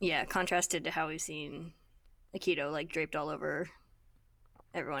interesting. Yeah, contrasted to how we've seen Akito like draped all over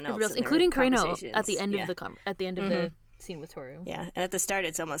everyone else, in their including Kureno conversations. at the end Yeah. of the scene with Toru. Yeah, and at the start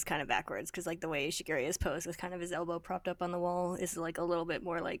it's almost kind of backwards, because like the way Shigure is posed with kind of his elbow propped up on the wall is like a little bit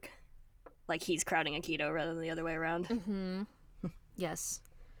more like he's crowding Akito rather than the other way around. Yes.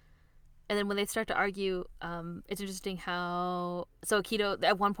 And then when they start to argue, it's interesting how Akito,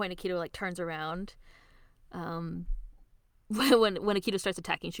 at one point Akito like turns around when Akito starts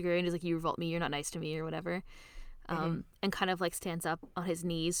attacking Shigure and he's like, you revolt me, you're not nice to me or whatever, and kind of like stands up on his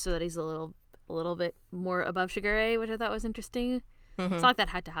knees so that he's a little bit more above Shigure, which I thought was interesting. It's not like that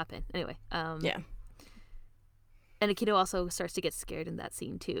had to happen anyway. Yeah. And Akito also starts to get scared in that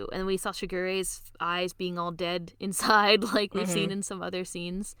scene too. And we saw Shigure's eyes being all dead inside, like we've seen in some other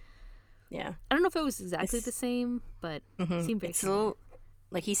scenes. Yeah. I don't know if it was exactly the same, but it seemed very It's a similar. little,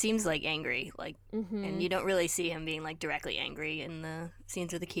 like he seems like angry, like, and you don't really see him being like directly angry in the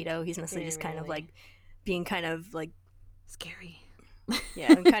scenes with Akito. He's mostly just kind of really. like being kind of like, Scary.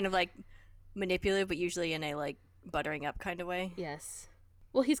 yeah, kind of like manipulative, but usually in a like buttering up kind of way. Yes.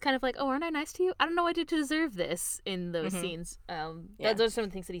 Well, he's kind of like, oh, aren't I nice to you? I don't know what I did to deserve this in those scenes. Yeah. Those are some of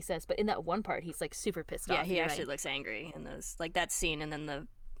the things that he says. But in that one part, he's like super pissed off. Yeah, he You're actually right. looks angry in those, like that scene, and then the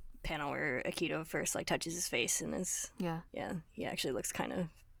panel where Akito first like touches his face and is Yeah. he actually looks kind of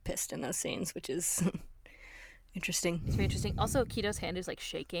pissed in those scenes, which is interesting. It's very interesting. Also, Kito's hand is like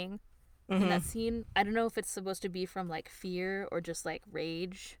shaking in that scene. I don't know if it's supposed to be from like fear or just like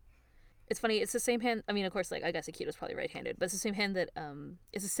rage. It's funny. It's the same hand. I mean, of course, like I guess Akito's probably right-handed, but it's the same hand that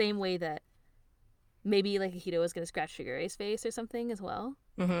it's the same way that maybe like Akito was gonna scratch Shigure's face or something as well.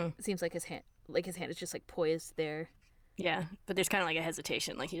 It seems like his hand is just like poised there. Yeah, but there's kind of like a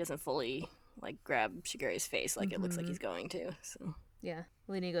hesitation, like he doesn't fully like grab Shigure's face like it looks like he's going to. So Yeah,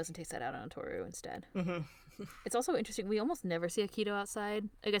 Lina goes and takes that out on Toru instead. It's also interesting. We almost never see Akito outside.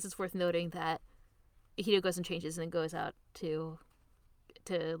 I guess it's worth noting that Akito goes and changes and then goes out to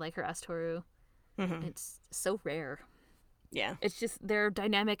like harass Toru. It's so rare. Yeah. It's just their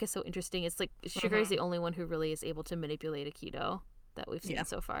dynamic is so interesting. It's like Sugar is the only one who really is able to manipulate Akito that we've seen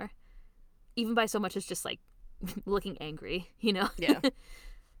so far. Even by so much as just like looking angry, you know? Yeah.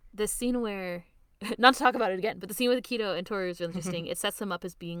 The scene where, not to talk about it again, but the scene with Akito and Toru is really interesting. It sets them up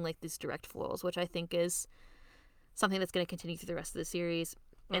as being like these direct foils, which I think is something that's going to continue through the rest of the series.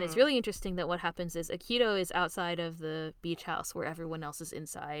 And it's really interesting that what happens is Akito is outside of the beach house where everyone else is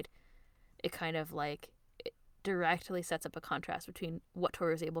inside. It kind of like it directly sets up a contrast between what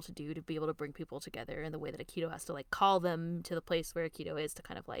Toru is able to do to be able to bring people together and the way that Akito has to like call them to the place where Akito is to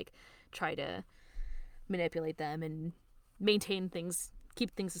kind of like try to manipulate them and maintain things,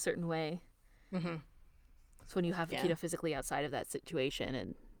 keep things a certain way. So when you have Akito physically outside of that situation,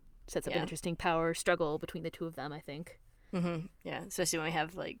 and sets up an interesting power struggle between the two of them, I think. Yeah, especially when we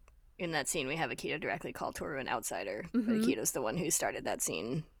have like in that scene we have Akito directly call Toru an outsider, but Akito's the one who started that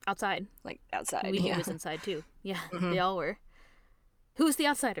scene Outside. like outside. Weeby was inside too. Yeah, they all were. Who's the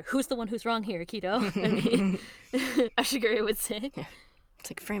outsider? Who's the one who's wrong here, Akito? I mean, Ashiguri would say. Yeah.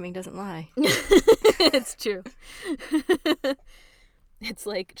 It's like framing doesn't lie. It's true. It's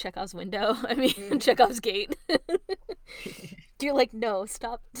like Chekhov's window. I mean, Chekhov's gate. You're like, no,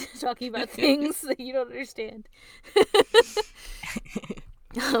 stop talking about things that you don't understand.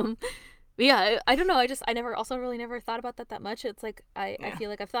 But yeah, I don't know. I never thought about that much. It's like I feel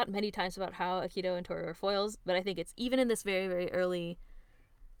like I've thought many times about how Akito and Toru are foils, but I think it's even in this very, very early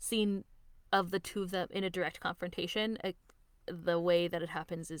scene of the two of them in a direct confrontation, the way that it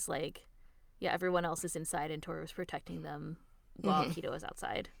happens is like, yeah, everyone else is inside and Toru is protecting them while Akito is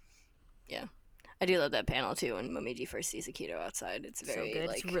outside. Yeah. I do love that panel too when Momiji first sees Akito outside. It's very so good.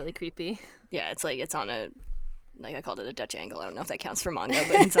 like It's really creepy. yeah, it's like it's on a like I called it a Dutch angle. I don't know if that counts for manga,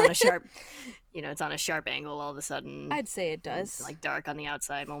 but it's on a sharp it's on a sharp angle all of a sudden. I'd say it does. It's like dark on the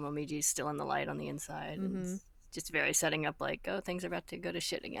outside while Momiji's still in the light on the inside. It's just very setting up like, oh, things are about to go to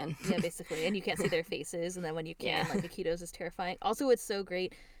shit again. Yeah, basically. And you can't see their faces, and then when you can, like Akito's is terrifying. Also, it's so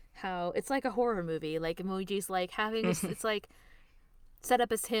great how it's like a horror movie. Like Emoji's like having this, it's like set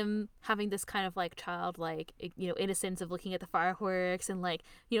up as him having this kind of like childlike, innocence of looking at the fireworks and like,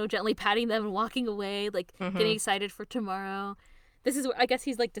 gently patting them and walking away, like getting excited for tomorrow. This is where I guess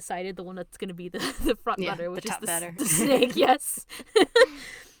he's like decided the one that's going to be the front runner, which is the snake. Yes.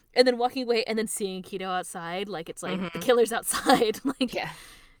 And then walking away and then seeing Akito outside, like it's like the killer's outside. Like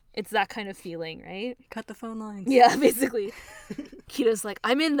it's that kind of feeling, right? Cut the phone lines. Yeah, basically. Akito's like,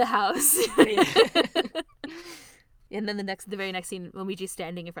 I'm in the house. And then the very next scene, Momiji's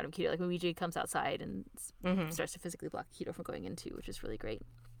standing in front of Akito. Like Momiji comes outside and starts to physically block Akito from going in too, which is really great.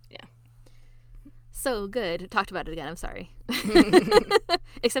 Yeah. So good. Talked about it again. I'm sorry.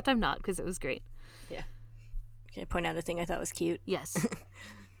 Except I'm not, because it was great. Yeah. Can I point out a thing I thought was cute? Yes.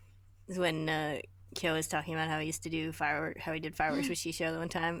 Is when Kyo is talking about how he used to do how he did fireworks with Shisho one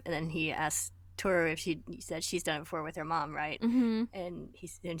time, and then he asked Toru if he said she's done it before with her mom, right? And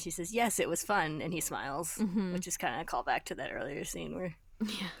she says yes, it was fun, and he smiles, which is kind of a callback to that earlier scene where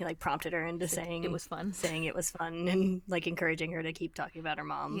he like prompted her into saying it was fun, and like encouraging her to keep talking about her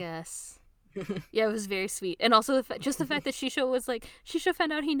mom. Yes. Yeah, it was very sweet. And also just the fact that Shisho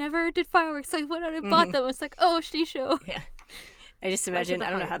found out he never did fireworks, so he went out and bought them. It's like, oh, Shisho. Yeah. I just imagine,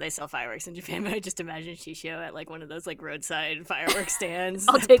 I don't know how they sell fireworks in Japan, but I just imagine Shisho at like one of those like roadside fireworks stands.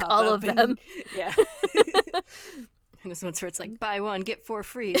 I'll take all of them. Yeah. And this one's where it's like, buy one, get 4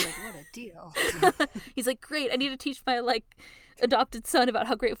 free. Like, what a deal. He's like, great, I need to teach my like adopted son about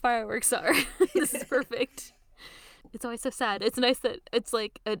how great fireworks are. This is perfect. It's always so sad. It's nice that it's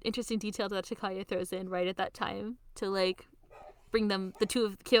like an interesting detail that Takaya throws in right at that time to like bring them, the two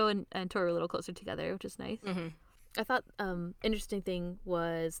of Kyo and Toru, a little closer together, which is nice. I thought interesting thing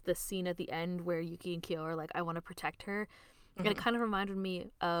was the scene at the end where Yuki and Kyo are like, I want to protect her. And it kind of reminded me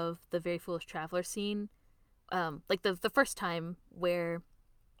of the Very Foolish Traveler scene, like the first time where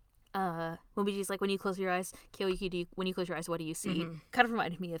Momiji's like, when you close your eyes, Kyoyuki, when you close your eyes, what do you see? Kind of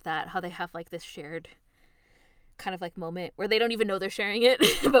reminded me of that, how they have like this shared kind of like moment where they don't even know they're sharing it,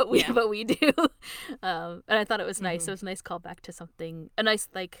 but we do. And I thought it was nice. It was a nice callback to something, a nice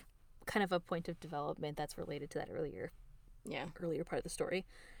like kind of a point of development that's related to that earlier part of the story.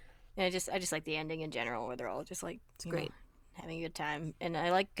 And I just like the ending in general, where they're all just like, it's great, having a good time. And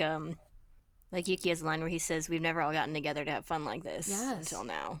I like Yuki has a line where he says, "We've never all gotten together to have fun like this until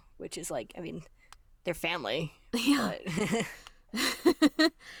now," which is like, I mean, they're family. Yeah.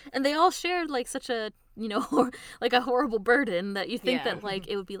 But... and they all shared like such a, you know, like a horrible burden that you think that like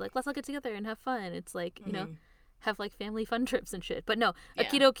it would be like, let's all get together and have fun. It's like, you know, have like family fun trips and shit. But no,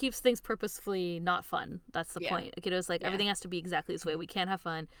 Akito keeps things purposefully not fun. That's the point. Akito's like, everything has to be exactly this way. We can't have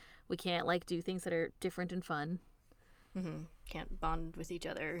fun. We can't like do things that are different and fun. Can't bond with each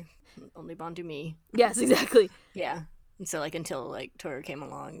other. Only bond to me. Yes, exactly. Yeah. And so like until like Toru came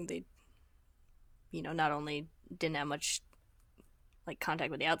along, they, you know, not only didn't have much like contact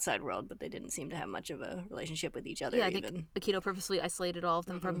with the outside world, but they didn't seem to have much of a relationship with each other. Yeah, I think Akito purposely isolated all of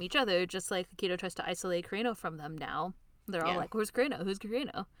them from each other, just like Akito tries to isolate Kureno from them now. They're all like, where's Kureno? Who's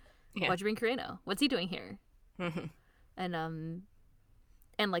Kureno? Why'd you bring Kureno? What's he doing here?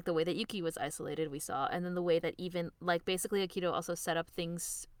 And like the way that Yuki was isolated, we saw, and then the way that even like basically Akito also set up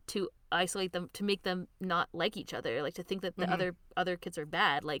things to isolate them, to make them not like each other, like to think that the other kids are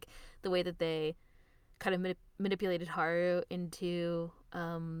bad, like the way that they kind of manipulated Haru into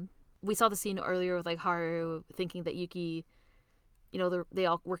we saw the scene earlier with like Haru thinking that Yuki, you know, they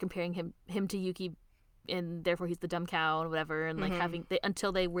all were comparing him to Yuki, and therefore he's the dumb cow and whatever, and like having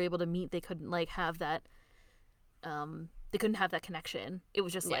until they were able to meet, they couldn't like have that they couldn't have that connection. It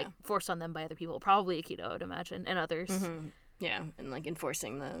was just like forced on them by other people, probably Akito, I would imagine, and others. Yeah, and like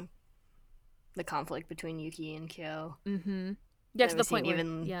enforcing the conflict between Yuki and Kyo. Yeah, to the point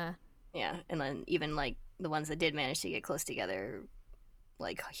where yeah, and then even like the ones that did manage to get close together,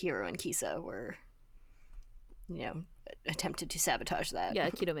 like Hiro and Kisa, were, you know, attempted to sabotage that. Yeah,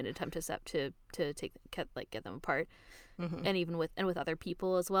 Akito made an attempt to get them apart, and even with other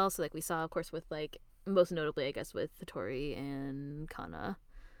people as well. So like we saw, of course, with like most notably, I guess, with Tori and Kana,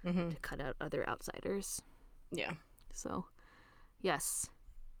 to cut out other outsiders. Yeah. So, yes,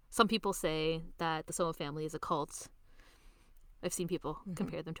 some people say that the Soma family is a cult. I've seen people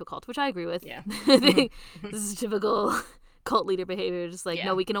compare them to a cult, which I agree with. Yeah. This is typical cult leader behavior. Just like,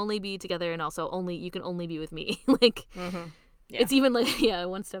 no, we can only be together, and also you can only be with me. Like, it's even like,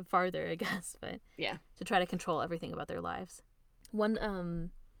 one step farther, I guess. But to try to control everything about their lives. One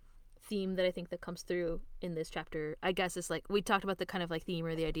theme that I think that comes through in this chapter, I guess, is like, we talked about the kind of like theme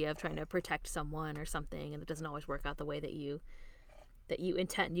or the idea of trying to protect someone or something, and it doesn't always work out the way that you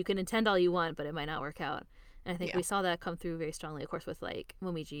intend. You can intend all you want, but it might not work out. And I think we saw that come through very strongly, of course, with like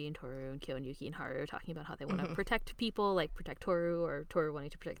Momiji and Toru and Kyo and Yuki and Haru talking about how they want to protect people, like protect Toru, or Toru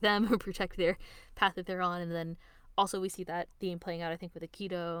wanting to protect them or protect their path that they're on. And then also we see that theme playing out, I think, with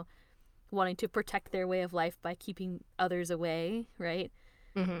Akito wanting to protect their way of life by keeping others away, right?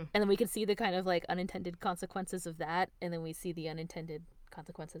 And then we can see the kind of like unintended consequences of that, and then we see the unintended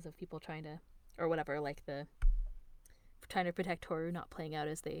consequences of people trying to, or whatever, like trying to protect Toru not playing out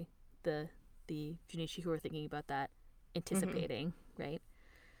as the Junichi who are thinking about that, anticipating, right?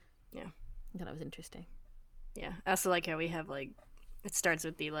 Yeah. I thought that was interesting. Yeah. I also like how we have like, it starts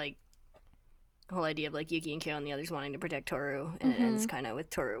with the like whole idea of like Yuki and Kyo and the others wanting to protect Toru, and it ends kind of with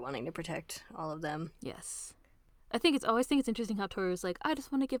Toru wanting to protect all of them. Yes. I always think it's interesting how Toru's like, I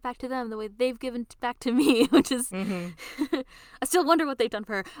just want to give back to them the way they've given back to me, which is, I still wonder what they've done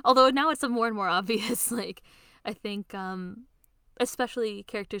for her. Although now it's more and more obvious. Like, I think, especially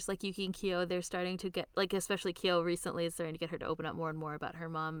characters like Yuki and Kyo, they're starting to get, like, especially Kyo recently is starting to get her to open up more and more about her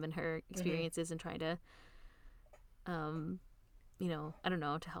mom and her experiences and trying to, you know, I don't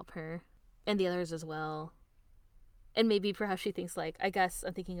know, to help her. And the others as well. And maybe perhaps she thinks, like, I guess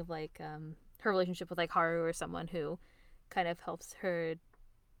I'm thinking of, like, her relationship with, like, Haru or someone who kind of helps her.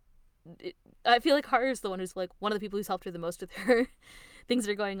 I feel like Haru is the one who's, like, one of the people who's helped her the most with her things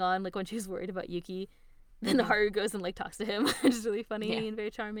that are going on, like, when she's worried about Yuki. Then Haru goes and like talks to him, which is really funny and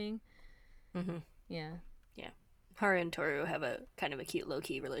very charming. Yeah. Haru and Toru have a kind of a cute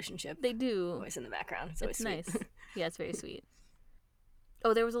low-key relationship. They do. Always in the background. It's always nice. Sweet. Yeah, it's very sweet.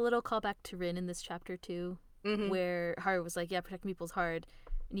 Oh, there was a little callback to Rin in this chapter too, where Haru was like, "Yeah, protecting people's hard,"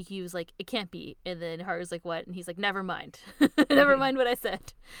 and Yuki was like, "It can't be," and then Haru's like, "What?" And he's like, "Never mind, never mind what I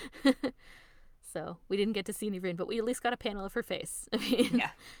said." So we didn't get to see any Rin, but we at least got a panel of her face. I mean,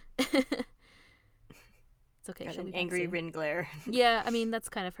 okay. Got She'll an be back angry soon. Rin glare. Yeah, I mean that's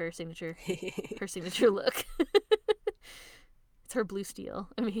kind of her signature look. It's her blue steel.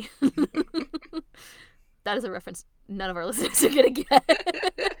 I mean, that is a reference none of our listeners are gonna get.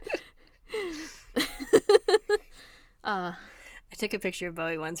 I took a picture of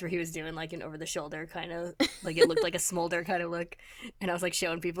Bowie once where he was doing like an over the shoulder kind of like it looked like a smolder kind of look, and I was like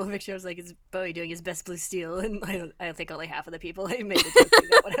showing people a picture. I was like, "Is Bowie doing his best blue steel?" And I don't think only half of the people made the joke to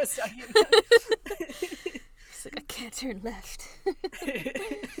that when I was talking about. He's like, I can't turn left.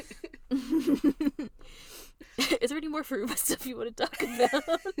 Is there any more Furuba stuff you want to talk about?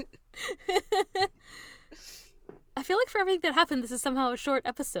 I feel like for everything that happened, this is somehow a short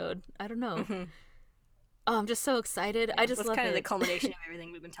episode. I don't know. Mm-hmm. Oh, I'm just so excited. Yeah, I just love kind of it. the culmination of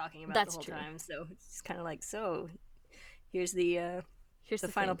everything we've been talking about That's the whole true. time. So it's just kind of like, so here's the Here's the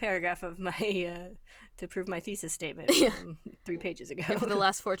final thing. paragraph of my to prove my thesis statement Yeah. from 3 pages ago. Yeah, for the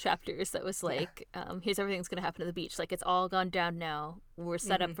last 4 chapters, that was like, here's everything that's going to happen to the beach. Like, it's all gone down now. We're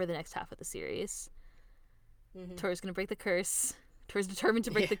set up for the next half of the series. Toru's going to break the curse. Toru's determined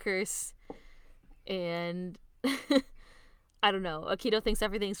to break the curse. And I don't know. Akito thinks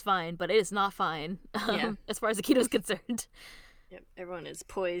everything's fine, but it is not fine as far as Akito's concerned. Yep, everyone is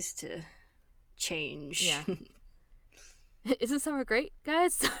poised to change. Yeah. Isn't summer great,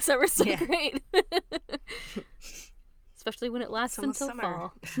 guys? Summer's so great. Especially when it lasts until summer.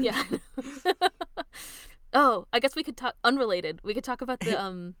 fall. Yeah. Oh, I guess we could talk unrelated. We could talk about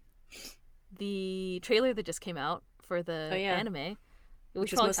the trailer that just came out for the anime.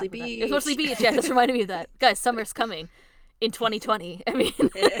 Which was mostly beach. It was mostly beach, yeah, that's reminded me of that. Guys, summer's coming in 2020. I mean,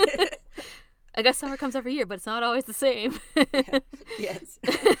 I guess summer comes every year, but it's not always the same. Yes.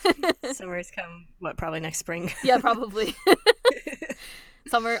 Summer's come, probably next spring? Yeah, probably.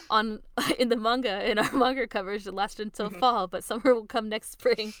 Summer in the manga, in our manga coverage, it lasts until fall, but summer will come next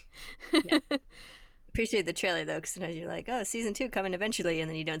spring. Yeah. Appreciate the trailer though, because sometimes you're like, "Oh, season 2 coming eventually," and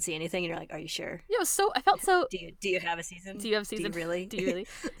then you don't see anything, and you're like, "Are you sure?" Yeah, I felt so. Do you have a season? Do you have a season? Do you really? Do you really?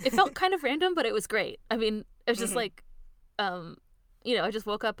 It felt kind of random, but it was great. I mean, it was just like, I just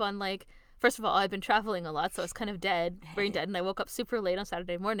woke up on like. First of all, I've been traveling a lot, so I was kind of brain dead, and I woke up super late on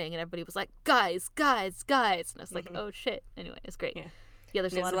Saturday morning, and everybody was like, guys, and I was like, oh shit. Anyway, it's great. Yeah,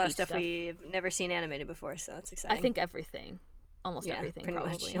 there's a lot of stuff we've never seen animated before, so that's exciting. I think everything. Almost everything, pretty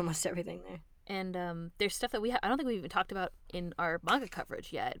probably. much almost everything there. And there's stuff that I don't think we've even talked about in our manga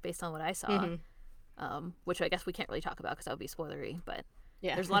coverage yet, based on what I saw, which I guess we can't really talk about because that would be spoilery, but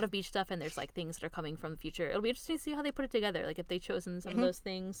there's a lot of beach stuff, and there's like things that are coming from the future. It'll be interesting to see how they put it together. Like if they've chosen some of those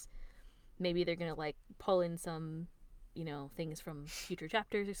things, maybe they're gonna like pull in some, things from future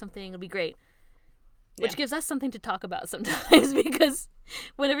chapters or something. It'll be great. Which gives us something to talk about sometimes, because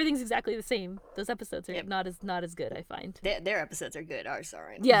when everything's exactly the same, those episodes are not as good, I find. Their episodes are good. Ours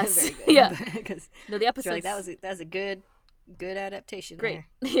aren't. Yes. Very good. Yeah. Because the episodes. Like, that was a good adaptation. Great.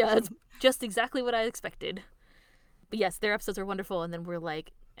 There. Yeah, it's just exactly what I expected. But yes, their episodes are wonderful, and then we're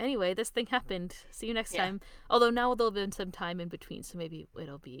like, anyway, this thing happened. See you next time. Although now there'll be some time in between, so maybe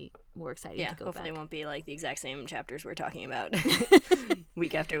it'll be more exciting to go hopefully back. it won't be like the exact same chapters we're talking about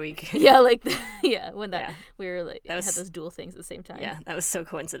week after week. Yeah, like when we were like had those dual things at the same time. Yeah, that was so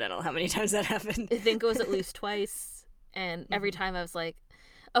coincidental how many times that happened. I think it was at least twice, and every time I was like,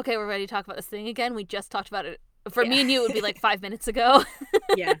 okay, we're ready to talk about this thing again. We just talked about it. For me and you, it would be like 5 minutes ago.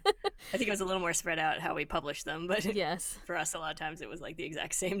 Yeah. I think it was a little more spread out how we published them, but yes, for us, a lot of times it was like the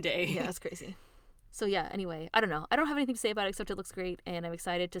exact same day. Yeah, that's crazy. So yeah, anyway, I don't know. I don't have anything to say about it except it looks great, and I'm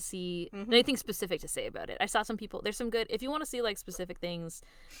excited to see anything specific to say about it. I saw some people, there's some good, if you want to see like specific things,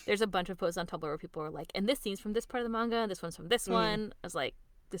 there's a bunch of posts on Tumblr where people are like, and this scene's from this part of the manga, and this one's from this one. I was like,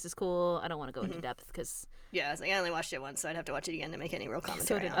 this is cool. I don't want to go into depth because... Yeah, I was like, I only watched it once, so I'd have to watch it again to make any real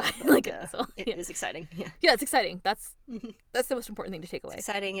commentary on it. Like it was exciting. Yeah, it's exciting. That's the most important thing to take away. It's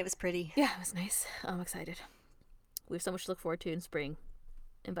exciting. It was pretty. Yeah, it was nice. I'm excited. We have so much to look forward to in spring.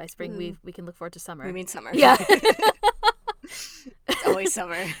 And by spring, we can look forward to summer. We mean summer. Yeah. It's always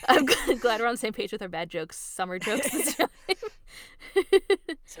summer. I'm glad we're on the same page with our bad jokes, summer jokes this time.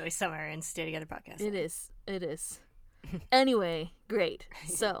 It's always summer and Stay Together podcast. It is. Anyway, great.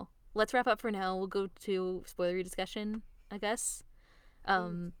 So let's wrap up for now. We'll go to spoilery discussion, I guess.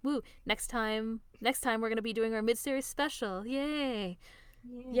 Woo! Next time we're gonna be doing our mid-series special. Yay!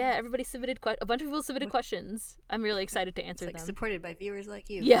 Yeah, everybody submitted a bunch of people submitted questions. I'm really excited to answer them. Supported by viewers like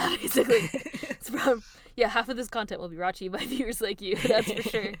you. Yeah, basically. Half of this content will be brought to you by viewers like you. That's for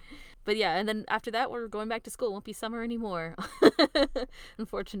sure. But yeah, and then after that, we're going back to school. It won't be summer anymore,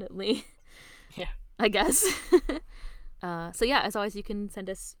 unfortunately. Yeah, I guess. So yeah, as always, you can send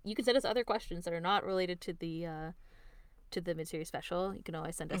us other questions that are not related to the mid-series special. You can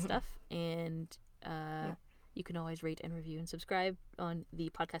always send us stuff, and You can always rate and review and subscribe on the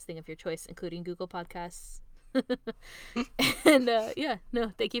podcasting of your choice, including Google Podcasts. And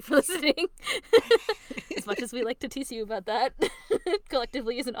thank you for listening. As much as we like to tease you about that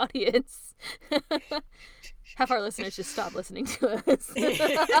collectively as an audience. Half our listeners just stop listening to us.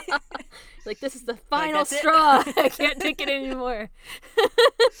 Like, this is the final straw. I can't take it anymore.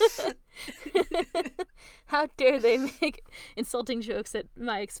 How dare they make insulting jokes at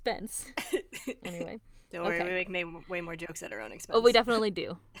my expense? Anyway. Don't worry, we make way more jokes at our own expense. Oh, we definitely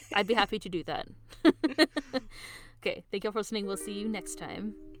do. I'd be happy to do that. Okay, thank you for listening. We'll see you next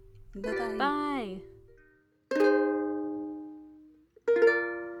time. Bye-bye. Bye.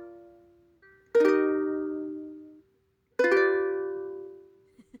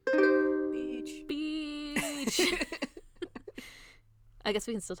 Beach. I guess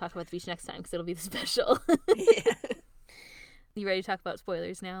we can still talk about the beach next time because it'll be the special. Yeah. You ready to talk about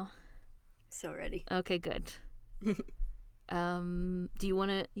spoilers now? So ready. Okay, good. Do you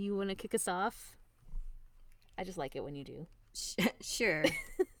wanna kick us off? I just like it when you do. Sure.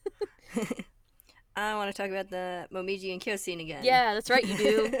 I want to talk about the Momiji and Kyo scene again. Yeah, that's right, you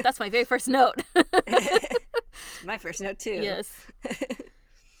do. That's my very first note. My first note too. Yes.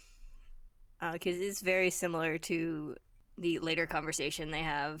 Because it's very similar to the later conversation they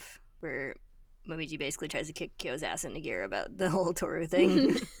have where Momiji basically tries to kick Kyo's ass into gear about the whole Toru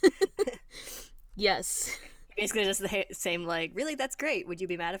thing. Yes. Basically just the same, like, really, that's great. Would you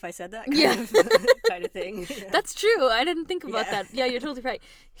be mad if I said that? Kind of thing. Yeah. That's true. I didn't think about that. Yeah, you're totally right.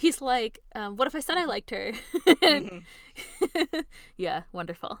 He's like, what if I said I liked her? Mm-hmm. Yeah,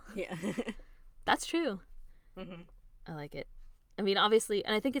 wonderful. Yeah. That's true. Mm-hmm. I like it. I mean, obviously,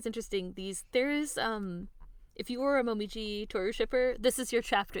 and I think it's interesting, there's, if you were a Momiji Toru shipper, this is your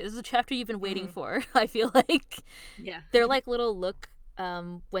chapter. This is a chapter you've been waiting for, I feel like. Yeah. They're like little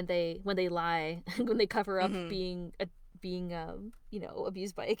when they lie, when they cover up being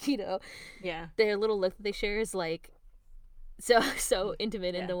abused by Aikido. Yeah. Their little look that they share is like so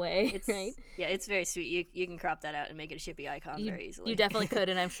intimate in the way, right? Yeah, it's very sweet. You can crop that out and make it a shippy icon very easily. You definitely could,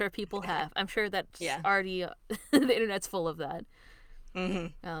 and I'm sure people have. I'm sure that's already the internet's full of that.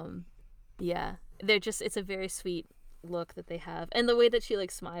 Mm-hmm. Yeah, it's a very sweet look that they have, and the way that she like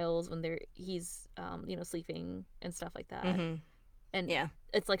smiles when he's sleeping and stuff like that. Mm-hmm. And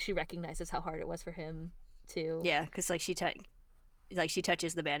it's like she recognizes how hard it was for him too. Yeah, because like she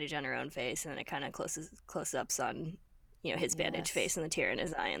touches the bandage on her own face, and then it kind of close ups on his bandage face and the tear in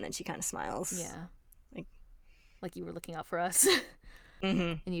his eye, and then she kind of smiles. Yeah, like you were looking out for us,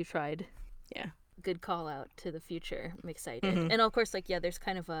 and you tried. Yeah, good call out to the future. I'm excited, and of course, like there's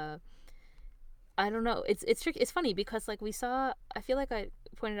kind of a. I don't know. It's tricky. It's funny because like we saw. I feel like I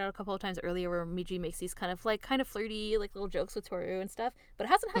pointed out a couple of times earlier where Miji makes these kind of flirty like little jokes with Toru and stuff, but it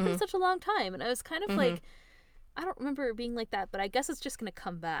hasn't happened in such a long time. And I was kind of like, I don't remember it being like that, but I guess it's just gonna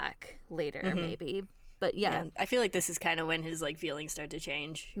come back later maybe. But yeah, I feel like this is kind of when his like feelings start to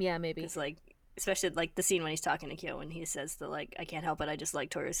change. Yeah, maybe. It's like, especially like the scene when he's talking to Kyo when he says the like, I can't help it, I just like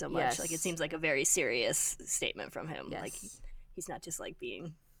Toru so much. Yes. Like it seems like a very serious statement from him. Yes. Like he's not just like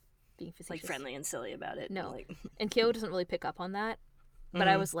being facetious. like friendly and silly about it. No, like... and Kyo doesn't really pick up on that. But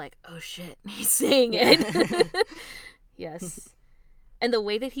I was like, oh shit, he's saying it. Yes. And the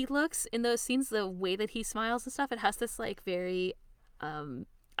way that he looks in those scenes, the way that he smiles and stuff, it has this like very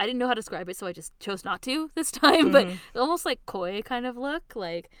I didn't know how to describe it, so I just chose not to this time, but almost like coy kind of look.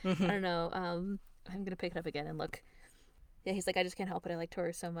 Like I don't know. I'm gonna pick it up again and look. Yeah, he's like, I just can't help it, I like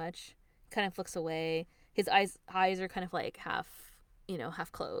Toru so much. Kind of looks away. His eyes are kind of like half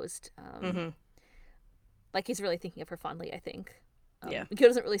closed. Like he's really thinking of her fondly, I think. Kyo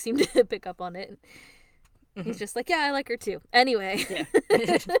doesn't really seem to pick up on it. He's just like, yeah, I like her too. Anyway. Yeah.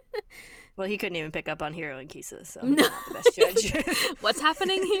 Well, he couldn't even pick up on Hiro and Kisa, so he's not the best judge. What's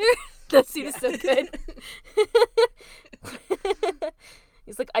happening here? That scene is so good.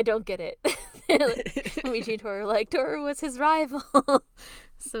 He's like, I don't get it. Momiji and Toru like, Toru was his rival.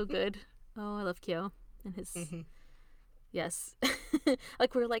 So good. Oh, I love Kyo and his... Yes.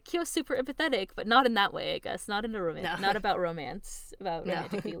 Like we're like, Kyo's super empathetic, but not in that way, I guess. Not in a not about romance, about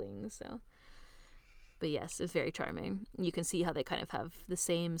romantic feelings. So, but yes, it's very charming. You can see how they kind of have the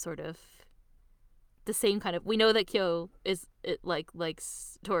same kind of. We know that Kyo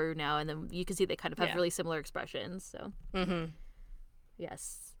likes Toru now, and then you can see they kind of have really similar expressions. So,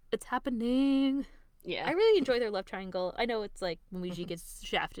 yes, it's happening. Yeah, I really enjoy their love triangle. I know it's like Momiji gets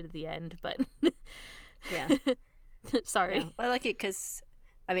shafted at the end, but yeah. Sorry. Yeah. I like it because,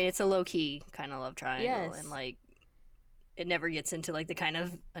 I mean, it's a low-key kind of love triangle. Yes. And, like, it never gets into like the kind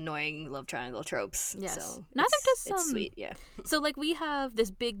of annoying love triangle tropes. Yes. So Neither does it's sweet, yeah. So like we have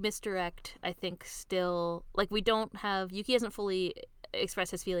this big misdirect, I think, still. Like we don't have Yuki hasn't fully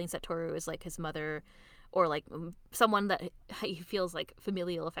expressed his feelings that Toru is like his mother, or like someone that he feels like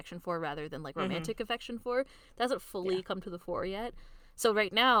familial affection for rather than like romantic affection for. That hasn't fully come to the fore yet. So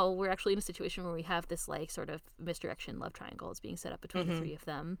right now we're actually in a situation where we have this like sort of misdirection love triangle is being set up between the three of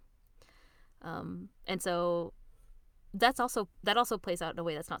them. And so that also plays out in a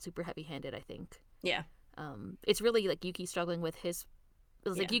way that's not super heavy-handed, I think. Yeah. It's really like Yuki struggling with his.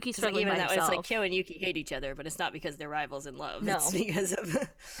 It's like Yuki 'Cause, struggling even by that way, himself. it's like Kyo and Yuki hate each other, but it's not because they're rivals in love. No. It's because of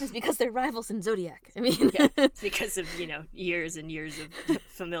It's because they're rivals in Zodiac. I mean, it's because of years and years of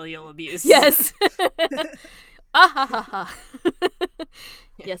familial abuse. yes. Ah ha ha ha.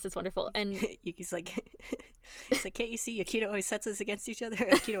 Yes, it's wonderful. And Yuki's like, it's like, can't you see Akito always sets us against each other?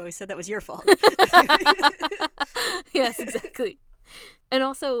 Akito always said that was your fault. yes, exactly. And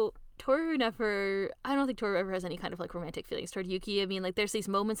also, I don't think Toru ever has any kind of like romantic feelings toward Yuki. I mean, like there's these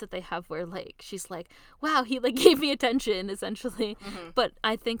moments that they have where like she's like, wow, he like gave me attention essentially. But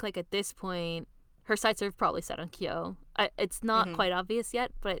I think like at this point her sights are probably set on Kyo. It's not quite obvious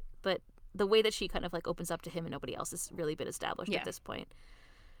yet, but the way that she kind of like opens up to him and nobody else has really been established at this point.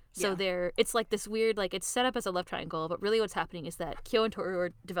 So it's like this weird, like it's set up as a love triangle, but really what's happening is that Kyo and Toru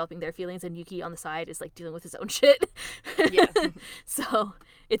are developing their feelings and Yuki on the side is like dealing with his own shit. Yeah. So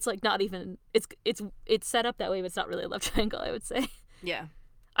it's like not even, it's set up that way, but it's not really a love triangle, I would say. Yeah.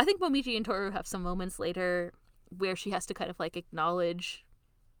 I think Momiji and Toru have some moments later where she has to kind of like acknowledge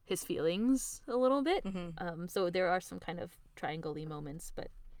his feelings a little bit. So there are some kind of triangle-y moments, but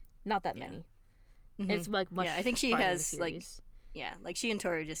not that many. It's like much I think she farther in the has like series. she and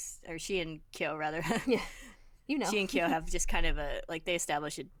Toru she and Kyo rather. Yeah. She and Kyo have just kind of they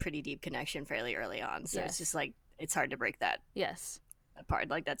establish a pretty deep connection fairly early on. So it's just like it's hard to break that apart.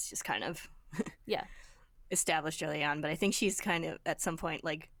 Like that's just kind of established early on. But I think she's kind of at some point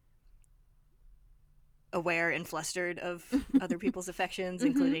like aware and flustered of other people's affections,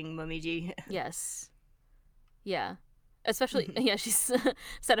 including Momiji. Yes. Yeah. Especially, she's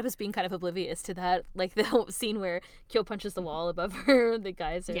set up as being kind of oblivious to that. Like the whole scene where Kyo punches the wall above her, the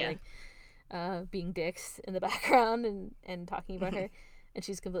guys are like being dicks in the background and talking about her, and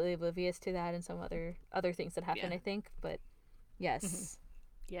she's completely oblivious to that and some other things that happen. I think, but yes,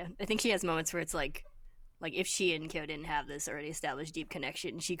 I think she has moments where it's like if she and Kyo didn't have this already established deep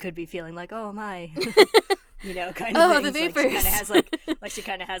connection, she could be feeling like, oh my. Kind of oh, things. the vapors. She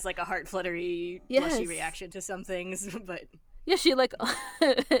kind of has like a heart fluttery, blushy reaction to some things, but she like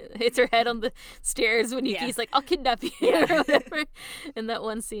hits her head on the stairs when Yuki's like, "I'll kidnap you," or whatever, in that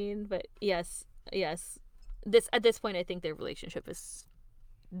one scene. But yes, at this point, I think their relationship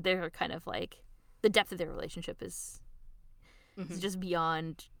they're kind of like the depth of their relationship is just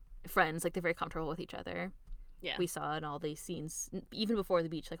beyond friends. Like they're very comfortable with each other. Yeah, we saw in all these scenes, even before the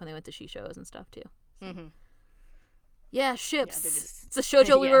beach, like when they went to shows and stuff too. So. Yeah, ships. It's a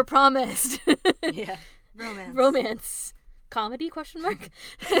shoujo we were promised. Romance. Comedy, question mark?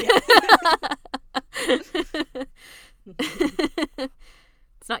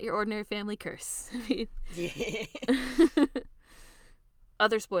 It's not your ordinary family curse. I mean,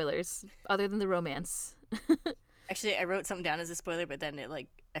 other spoilers, other than the romance. Actually, I wrote something down as a spoiler, but then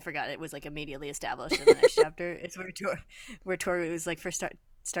I forgot it was like immediately established in the next chapter. It's where Toru was like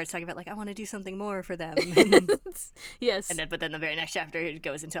starts talking about like I want to do something more for them. Yes. But then the very next chapter it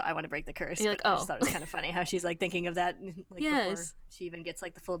goes into I want to break the curse. You're like, I just thought it was kind of funny how she's like thinking of that before she even gets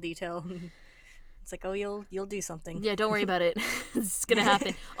like the full detail. It's like, oh, you'll do something. Yeah, don't worry about it. It's gonna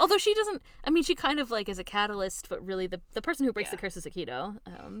happen. Although she doesn't. I mean, she kind of like is a catalyst, but really the person who breaks the curse is Akito.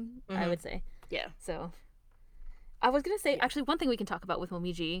 I would say. Yeah. So. I was gonna say actually one thing we can talk about with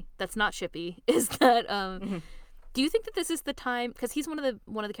Momiji that's not shippy is that do you think that this is the time because he's one of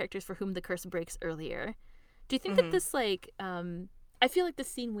the characters for whom the curse breaks earlier? Do you think that this like I feel like the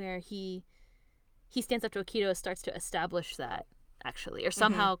scene where he stands up to Akito starts to establish that actually or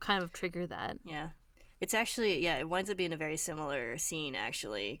somehow kind of trigger that? Yeah. It's actually it winds up being a very similar scene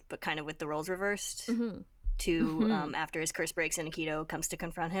actually, but kind of with the roles reversed to after his curse breaks and Akito comes to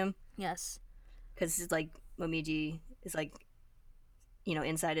confront him. Yes. Because it's like Momiji is like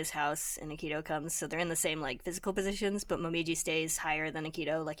inside his house and Akito comes, so they're in the same like physical positions, but Momiji stays higher than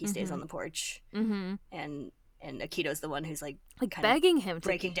Akito, like he stays on the porch, and Akito's the one who's like kind begging of him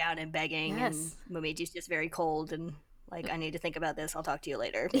breaking down and begging, and Momiji's just very cold and like I need to think about this, I'll talk to you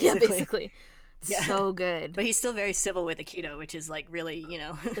later, basically. So good, but he's still very civil with Akito, which is like really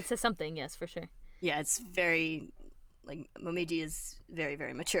it says something. Yes, for sure. It's very like Momiji is very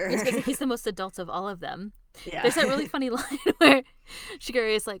very mature. He's the most adult of all of them. Yeah. There's that really funny line where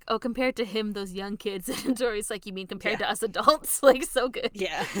Shigure is like, "Oh, compared to him, those young kids," and Tori's like, "You mean compared to us adults?" Like, so good.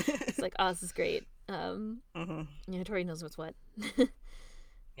 Yeah. It's like, oh, this is great. Tori knows what's what.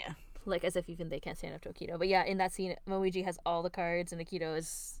 Yeah. Like, as if even they can't stand up to Akito. But yeah, in that scene, Momiji has all the cards, and Akito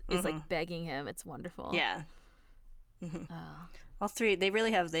is like begging him. It's wonderful. Yeah. All three, they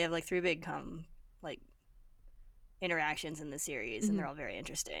have like three big like interactions in the series, and they're all very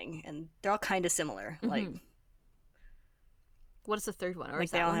interesting, and they're all kind of similar. Like, what is the third one? Or like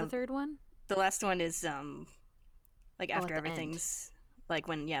is that one the third one? The last one is like after at the everything's like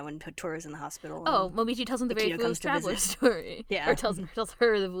when Toru's in the hospital. Oh, Momiji tells him the Very Foolish Traveler story. Yeah. Or tells her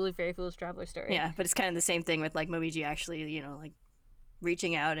the Very Foolish Traveler story. Yeah, but it's kind of the same thing with like Momiji actually, like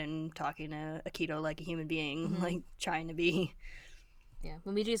reaching out and talking to Akito like a human being, like trying to be. Yeah,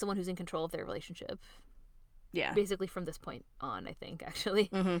 Momiji is the one who's in control of their relationship. Yeah. Basically from this point on, I think, actually.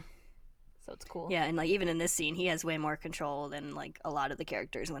 So it's cool. Yeah, and like even in this scene, he has way more control than like a lot of the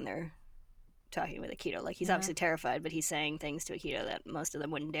characters when they're talking with Akito. Like, he's obviously terrified, but he's saying things to Akito that most of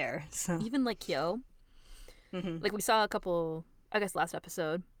them wouldn't dare. So even like Kyo, like we saw a couple, I guess last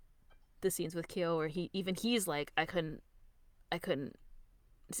episode, the scenes with Kyo where he's like, I couldn't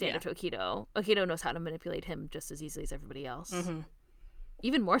stand up to Akito. Akito knows how to manipulate him just as easily as everybody else.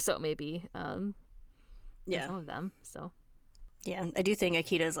 Even more so, maybe. Some of them. So yeah, I do think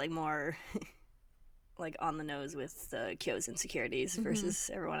Akito's like more like on the nose with Kyo's insecurities versus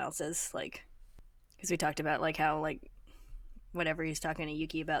everyone else's. Like, because we talked about like how like whatever he's talking to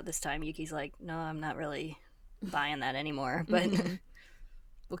Yuki about this time, Yuki's like, no, I'm not really buying that anymore. But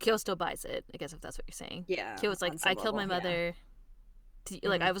well, Kyo still buys it, I guess, if that's what you're saying. Yeah, Kyo was like, I killed my mother.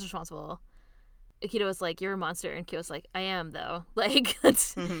 Like, I was responsible. Akito was like, you're a monster, and Kyo's like, I am though. Like,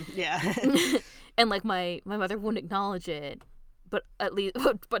 that's yeah. And like my mother won't acknowledge it, but at least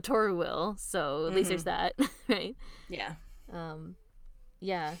but Toru will. So at least there's that, right? Yeah.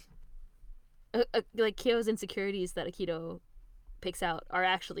 Yeah. Like Kyo's insecurities that Akito picks out are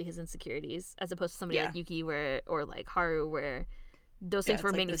actually his insecurities, as opposed to somebody like Yuki or like Haru, where those things were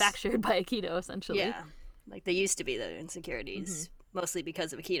like manufactured by Akito, essentially. Yeah, like they used to be the insecurities, mostly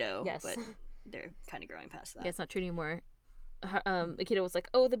because of Akito. Yes, but they're kind of growing past that. Yeah, it's not true anymore. Akito was like,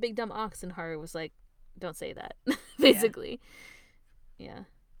 "Oh, the big dumb ox," and Haru was like, "Don't say that." Basically, yeah.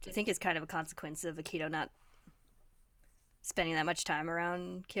 I think it's kind of a consequence of Akito not spending that much time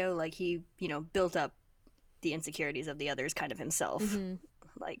around Kyo. Like, he, built up the insecurities of the others kind of himself.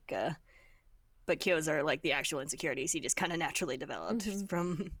 Like, but Kyo's are like the actual insecurities he just kind of naturally developed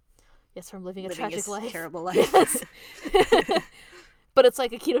from living a tragic life, terrible life. Yes. But it's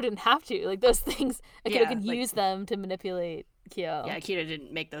like Akito didn't have to. Like, those things, Akito could use them to manipulate Kyo. Yeah, Akito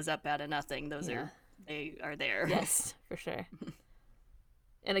didn't make those up out of nothing. They are there. Yes, for sure.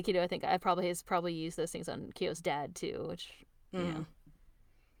 And Akito, I think, has probably used those things on Kyo's dad too, which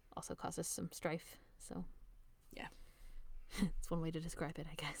also causes some strife. So yeah, it's one way to describe it,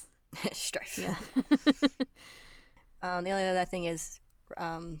 I guess. Strife. Yeah. The only other thing is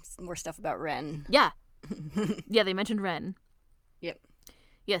more stuff about Ren. Yeah. Yeah, they mentioned Ren. Yep.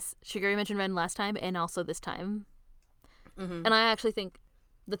 Yes, Shigure mentioned Ren last time and also this time. And I actually think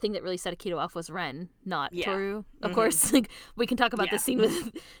the thing that really set Akito off was Ren, not Toru. Of course, like, we can talk about this scene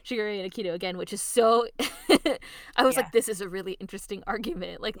with Shigure and Akito again, which is so. I was like, this is a really interesting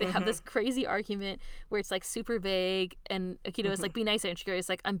argument. Like, they have this crazy argument where it's like super vague, and Akito is like, "Be nicer," and Shigure is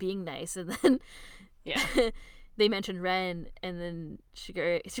like, "I'm being nice," and then they mentioned Ren, and then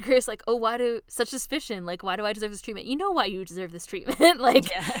Shigure is like, "Oh, why do such suspicion? Like, why do I deserve this treatment? You know why you deserve this treatment?" Like,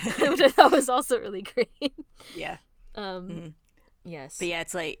 which I thought was also really great. Yeah. Yes. But yeah,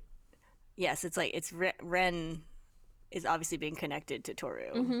 it's Ren is obviously being connected to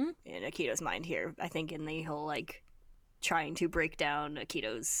Toru in Akito's mind here. I think in the whole like trying to break down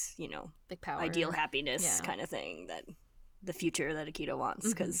Akito's, like power, ideal happiness kind of thing, that the future that Akito wants,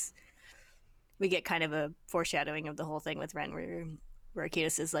 because we get kind of a foreshadowing of the whole thing with Ren where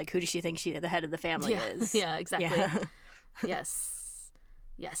Akito says like, who does she think the head of the family is? Yeah, exactly. Yeah. Yes.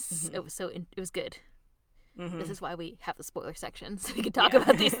 It was good. This is why we have the spoiler section, so we can talk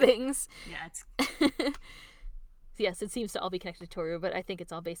about these things. Yes, it seems to all be connected to Toru, but I think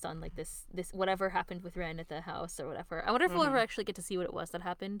it's all based on like this whatever happened with Ren at the house or whatever. I wonder if we'll ever actually get to see what it was that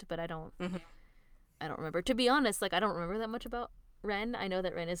happened, but I don't remember. To be honest, like, I don't remember that much about Ren. I know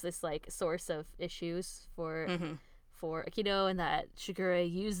that Ren is this like source of issues for Akito, and that Shigure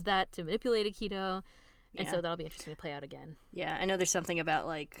used that to manipulate Akito, and so that'll be interesting to play out again. Yeah, I know there's something about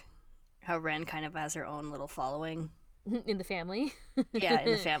like how Ren kind of has her own little following in the family. Yeah,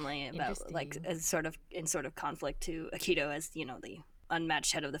 in the family, about like as sort of conflict to Akito as the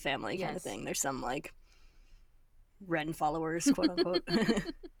unmatched head of the family kind of thing. There's some like Ren followers, quote unquote.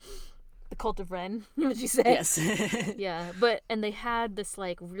 The cult of Ren, would you say? Yes. Yeah, and they had this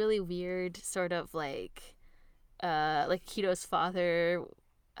like really weird sort of like Akito's father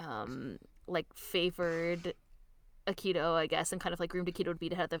like favored Akito, I guess, and kind of like groomed Akito to be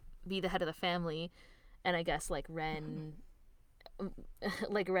the head of the family, and I guess like Ren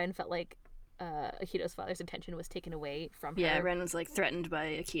felt like Akito's father's attention was taken away from her. Yeah, Ren was like threatened by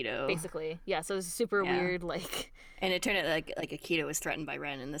Akito. Basically. Yeah, so it was super weird, like, and it turned out like Akito was threatened by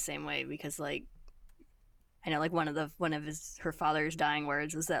Ren in the same way, because like I know like one of her father's dying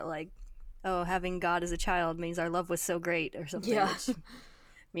words was that like, oh, having God as a child means our love was so great or something. Yeah. Which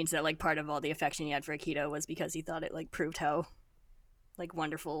means that like part of all the affection he had for Akito was because he thought it like proved how like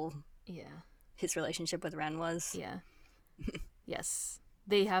wonderful his relationship with Ren was. Yeah. Yes.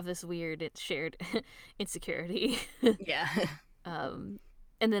 They have this weird shared insecurity. Yeah.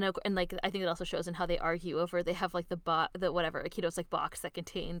 And then like I think it also shows in how they argue over, they have like the whatever Akito's like box that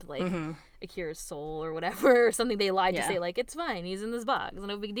contained like Akira's soul or whatever, or something. They lied to say like, it's fine, he's in this box,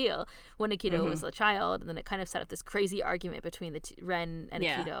 no big deal, when Akito was a child. And then it kind of set up this crazy argument between the Ren and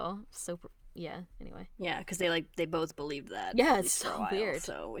Akito. So anyway. Yeah, because they both believed that. Yeah, it's so weird.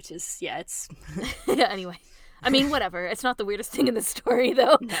 So which is it's yeah. Anyway, I mean, whatever. It's not the weirdest thing in the story,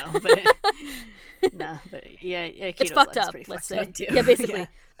 though. No, but yeah, Akito's it's fucked up. Let's say, yeah, basically,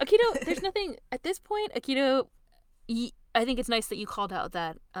 Akito. There's nothing at this point. Akito, I think it's nice that you called out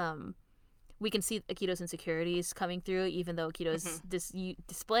that we can see Akito's insecurities coming through, even though Akito's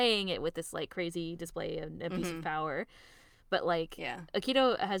displaying it with this like crazy display of abuse of power. But like,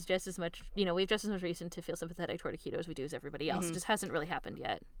 Akito has just as much. We have just as much reason to feel sympathetic toward Akito as we do as everybody else. It just hasn't really happened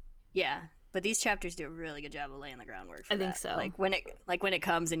yet. Yeah. But these chapters do a really good job of laying the groundwork for I think so. Like when it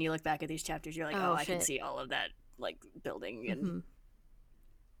comes and you look back at these chapters, you're like, oh, I can see all of that like building and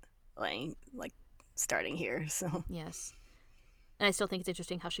laying like starting here. So yes, and I still think it's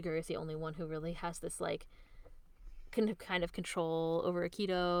interesting how Shigure is the only one who really has this like kind of control over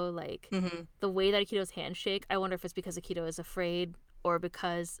Akito. Like the way that Akito's hands shake, I wonder if it's because Akito is afraid or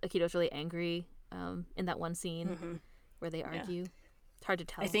because Akito's really angry in that one scene where they argue. It's hard to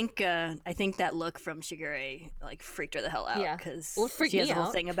tell. I think that look from Shigure like freaked her the hell out. Yeah, because she has a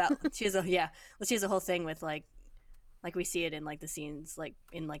whole thing about she has a whole thing with like we see it in like the scenes like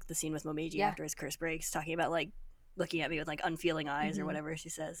in like the scene with Momiji after his curse breaks, talking about like looking at me with like unfeeling eyes or whatever she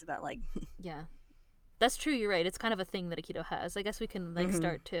says about like yeah, that's true. You're right. It's kind of a thing that Akito has. I guess we can like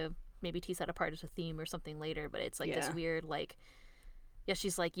start to maybe tease that apart as a theme or something later. But it's like this weird like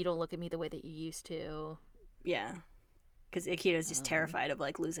she's like, you don't look at me the way that you used to. Yeah. Because Akito's just terrified of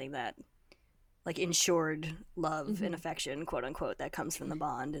like losing that like insured love and affection, quote unquote, that comes from the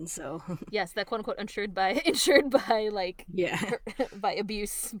bond. And so yes, that quote unquote insured by like by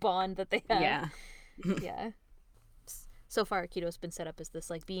abuse bond that they have. Yeah. So far Akito's been set up as this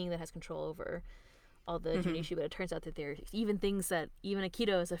like being that has control over all the Junichi, but it turns out that there are even things that even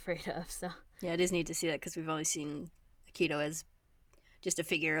Akito is afraid of. So yeah, it is neat to see that, because we've only seen Akito as just a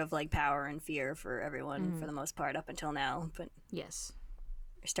figure of like power and fear for everyone for the most part up until now. But yes,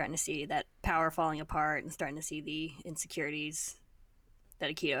 we're starting to see that power falling apart and starting to see the insecurities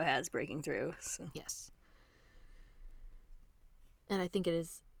that Akito has breaking through. So yes, and I think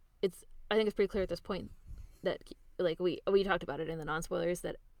it's pretty clear at this point that like we talked about it in the non-spoilers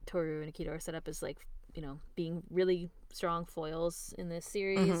that Toru and Akito are set up as like, being really strong foils in this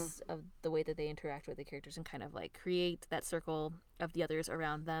series of the way that they interact with the characters and kind of like create that circle of the others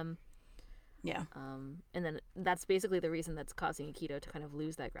around them. Yeah. And then that's basically the reason that's causing Akito to kind of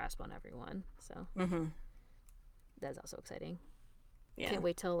lose that grasp on everyone. So that's also exciting. Yeah. Can't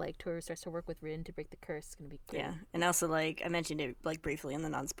wait till like Toru starts to work with Rin to break the curse. It's gonna be great. Yeah, and also like I mentioned it like briefly in the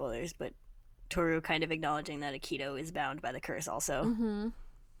non-spoilers, but Toru kind of acknowledging that Akito is bound by the curse also.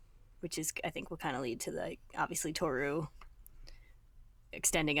 Which is, I think, will kind of lead to, like, obviously Toru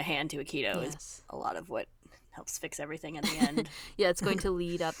extending a hand to Akito is a lot of what helps fix everything at the end. Yeah, it's going to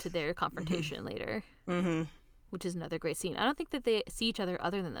lead up to their confrontation later, which is another great scene. I don't think that they see each other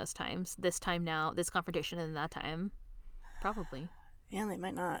other than those times. This time now, this confrontation and that time. Probably. Yeah, they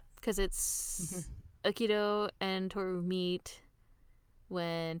might not. Because it's Akito and Toru meet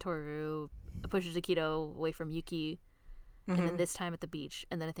when Toru pushes Akito away from Yuki. And then this time at the beach,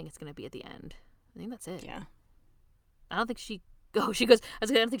 and then I think it's going to be at the end. I think that's it. Yeah. I don't think she goes. I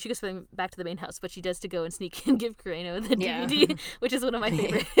don't think she goes back to the main house, but she does to go and sneak and give Kureno the DVD, which is one of my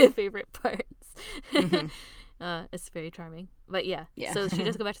favorite parts. It's very charming. But yeah. So she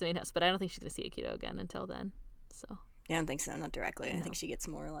does go back to the main house, but I don't think she's going to see Akito again until then. So. Yeah, I don't think so. Not directly. I think she gets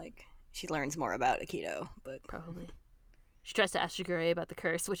more like she learns more about Akito, but probably. She tries to ask Shigure about the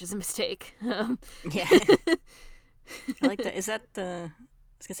curse, which is a mistake. I like that. Is that the? I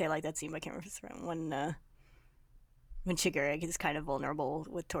was gonna say I like that scene, but I can't remember if it's around when Chigurh is kind of vulnerable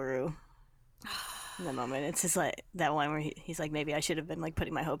with Toru. In that moment, it's just like that one where he's like, maybe I should have been like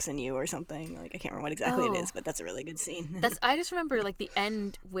putting my hopes in you or something. Like I can't remember what exactly it Oh, is, but that's a really good scene. I just remember like the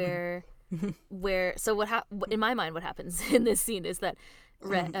end where so in my mind what happens in this scene is that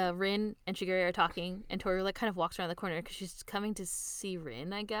Rin and Chigurh are talking, and Toru like kind of walks around the corner because she's coming to see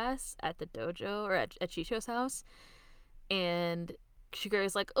Rin, I guess, at the dojo or at Chicho's house, and Chigurh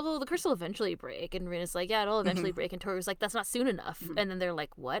is like, oh, the curse will eventually break, and Rin is like, yeah, it'll eventually break, and Toru's like, that's not soon enough, and then they're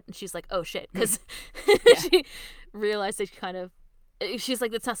like, what? And she's like, oh shit, because she realized that she's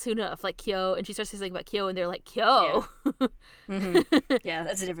like, that's not soon enough, like Kyo, and she starts to think about Kyo, and they're like, Kyo. Yeah,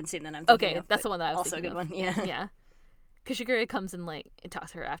 that's a different scene than I'm thinking Okay, of, that's the one that I was also a thinking good of. one. Yeah, Yeah. Because Chigurh comes and like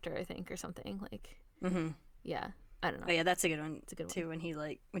talks to her after, I think, or something. Like, yeah, I don't know. but yeah, that's a good one. It's a good one too.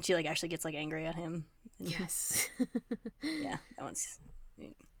 When she like actually gets like angry at him. Yes. Yeah, that one's.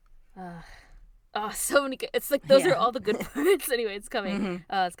 Oh, so many good. It's like those are all the good parts. Anyway, it's coming.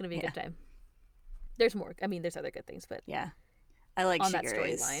 It's gonna be a good time. There's more. I mean, there's other good things, but yeah, I like on that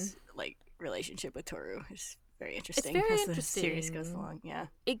Shigure's storyline, like relationship with Toru. It's very interesting. It's very as interesting. The series goes along. Yeah,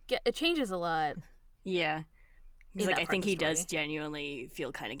 it changes a lot. yeah. Because In like that I part think of the he does story. genuinely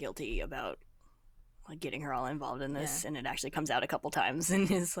feel kind of guilty about like getting her all involved in this, Yeah. and it actually comes out a couple times in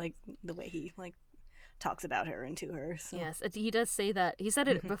his like the way he like talks about her and to her. So. Yes, he does say that. He said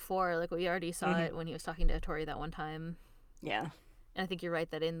it before. Like we already saw it when he was talking to Tori that one time. Yeah. And I think you're right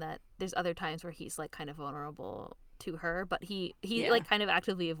that in that there's other times where he's like kind of vulnerable to her, but he Yeah. like kind of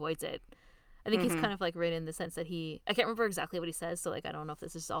actively avoids it. I think he's kind of like right in the sense that I can't remember exactly what he says, so like I don't know if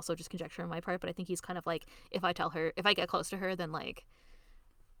this is also just conjecture on my part, but I think he's kind of like, if I get close to her, then like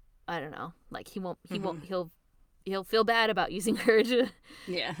I don't know, like he'll feel bad about using her to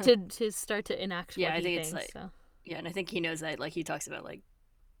Yeah. to start to enact Yeah, what I he think thinks. it's like So. yeah, and I think he knows that like he talks about like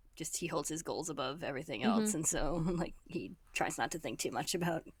just he holds his goals above everything else, and so like he tries not to think too much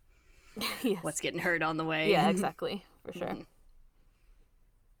about Yes. what's getting hurt on the way. Yeah, exactly, for sure.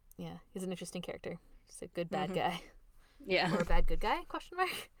 Yeah, he's an interesting character. He's a good bad guy. Yeah. Or a bad good guy? Question mark.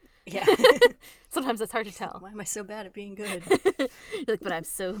 Yeah. Sometimes it's hard to tell. Why am I so bad at being good? You're like, but I'm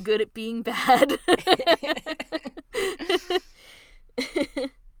so good at being bad.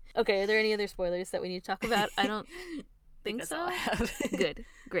 Okay, are there any other spoilers that we need to talk about? I don't think That's so. all I have. Good.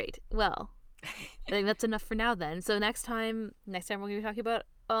 Great. Well, I think that's enough for now then. So next time we're going to be talking about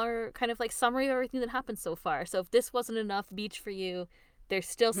our kind of like summary of everything that happened so far. So if this wasn't enough beach for you, there's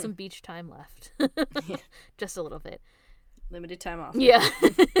still some beach time left. Just a little bit. Limited time off. Yeah.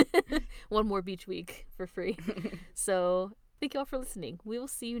 One more beach week for free. So thank you all for listening. We will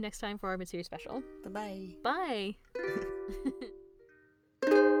see you next time for our Mitsuri special. Bye-bye. Bye.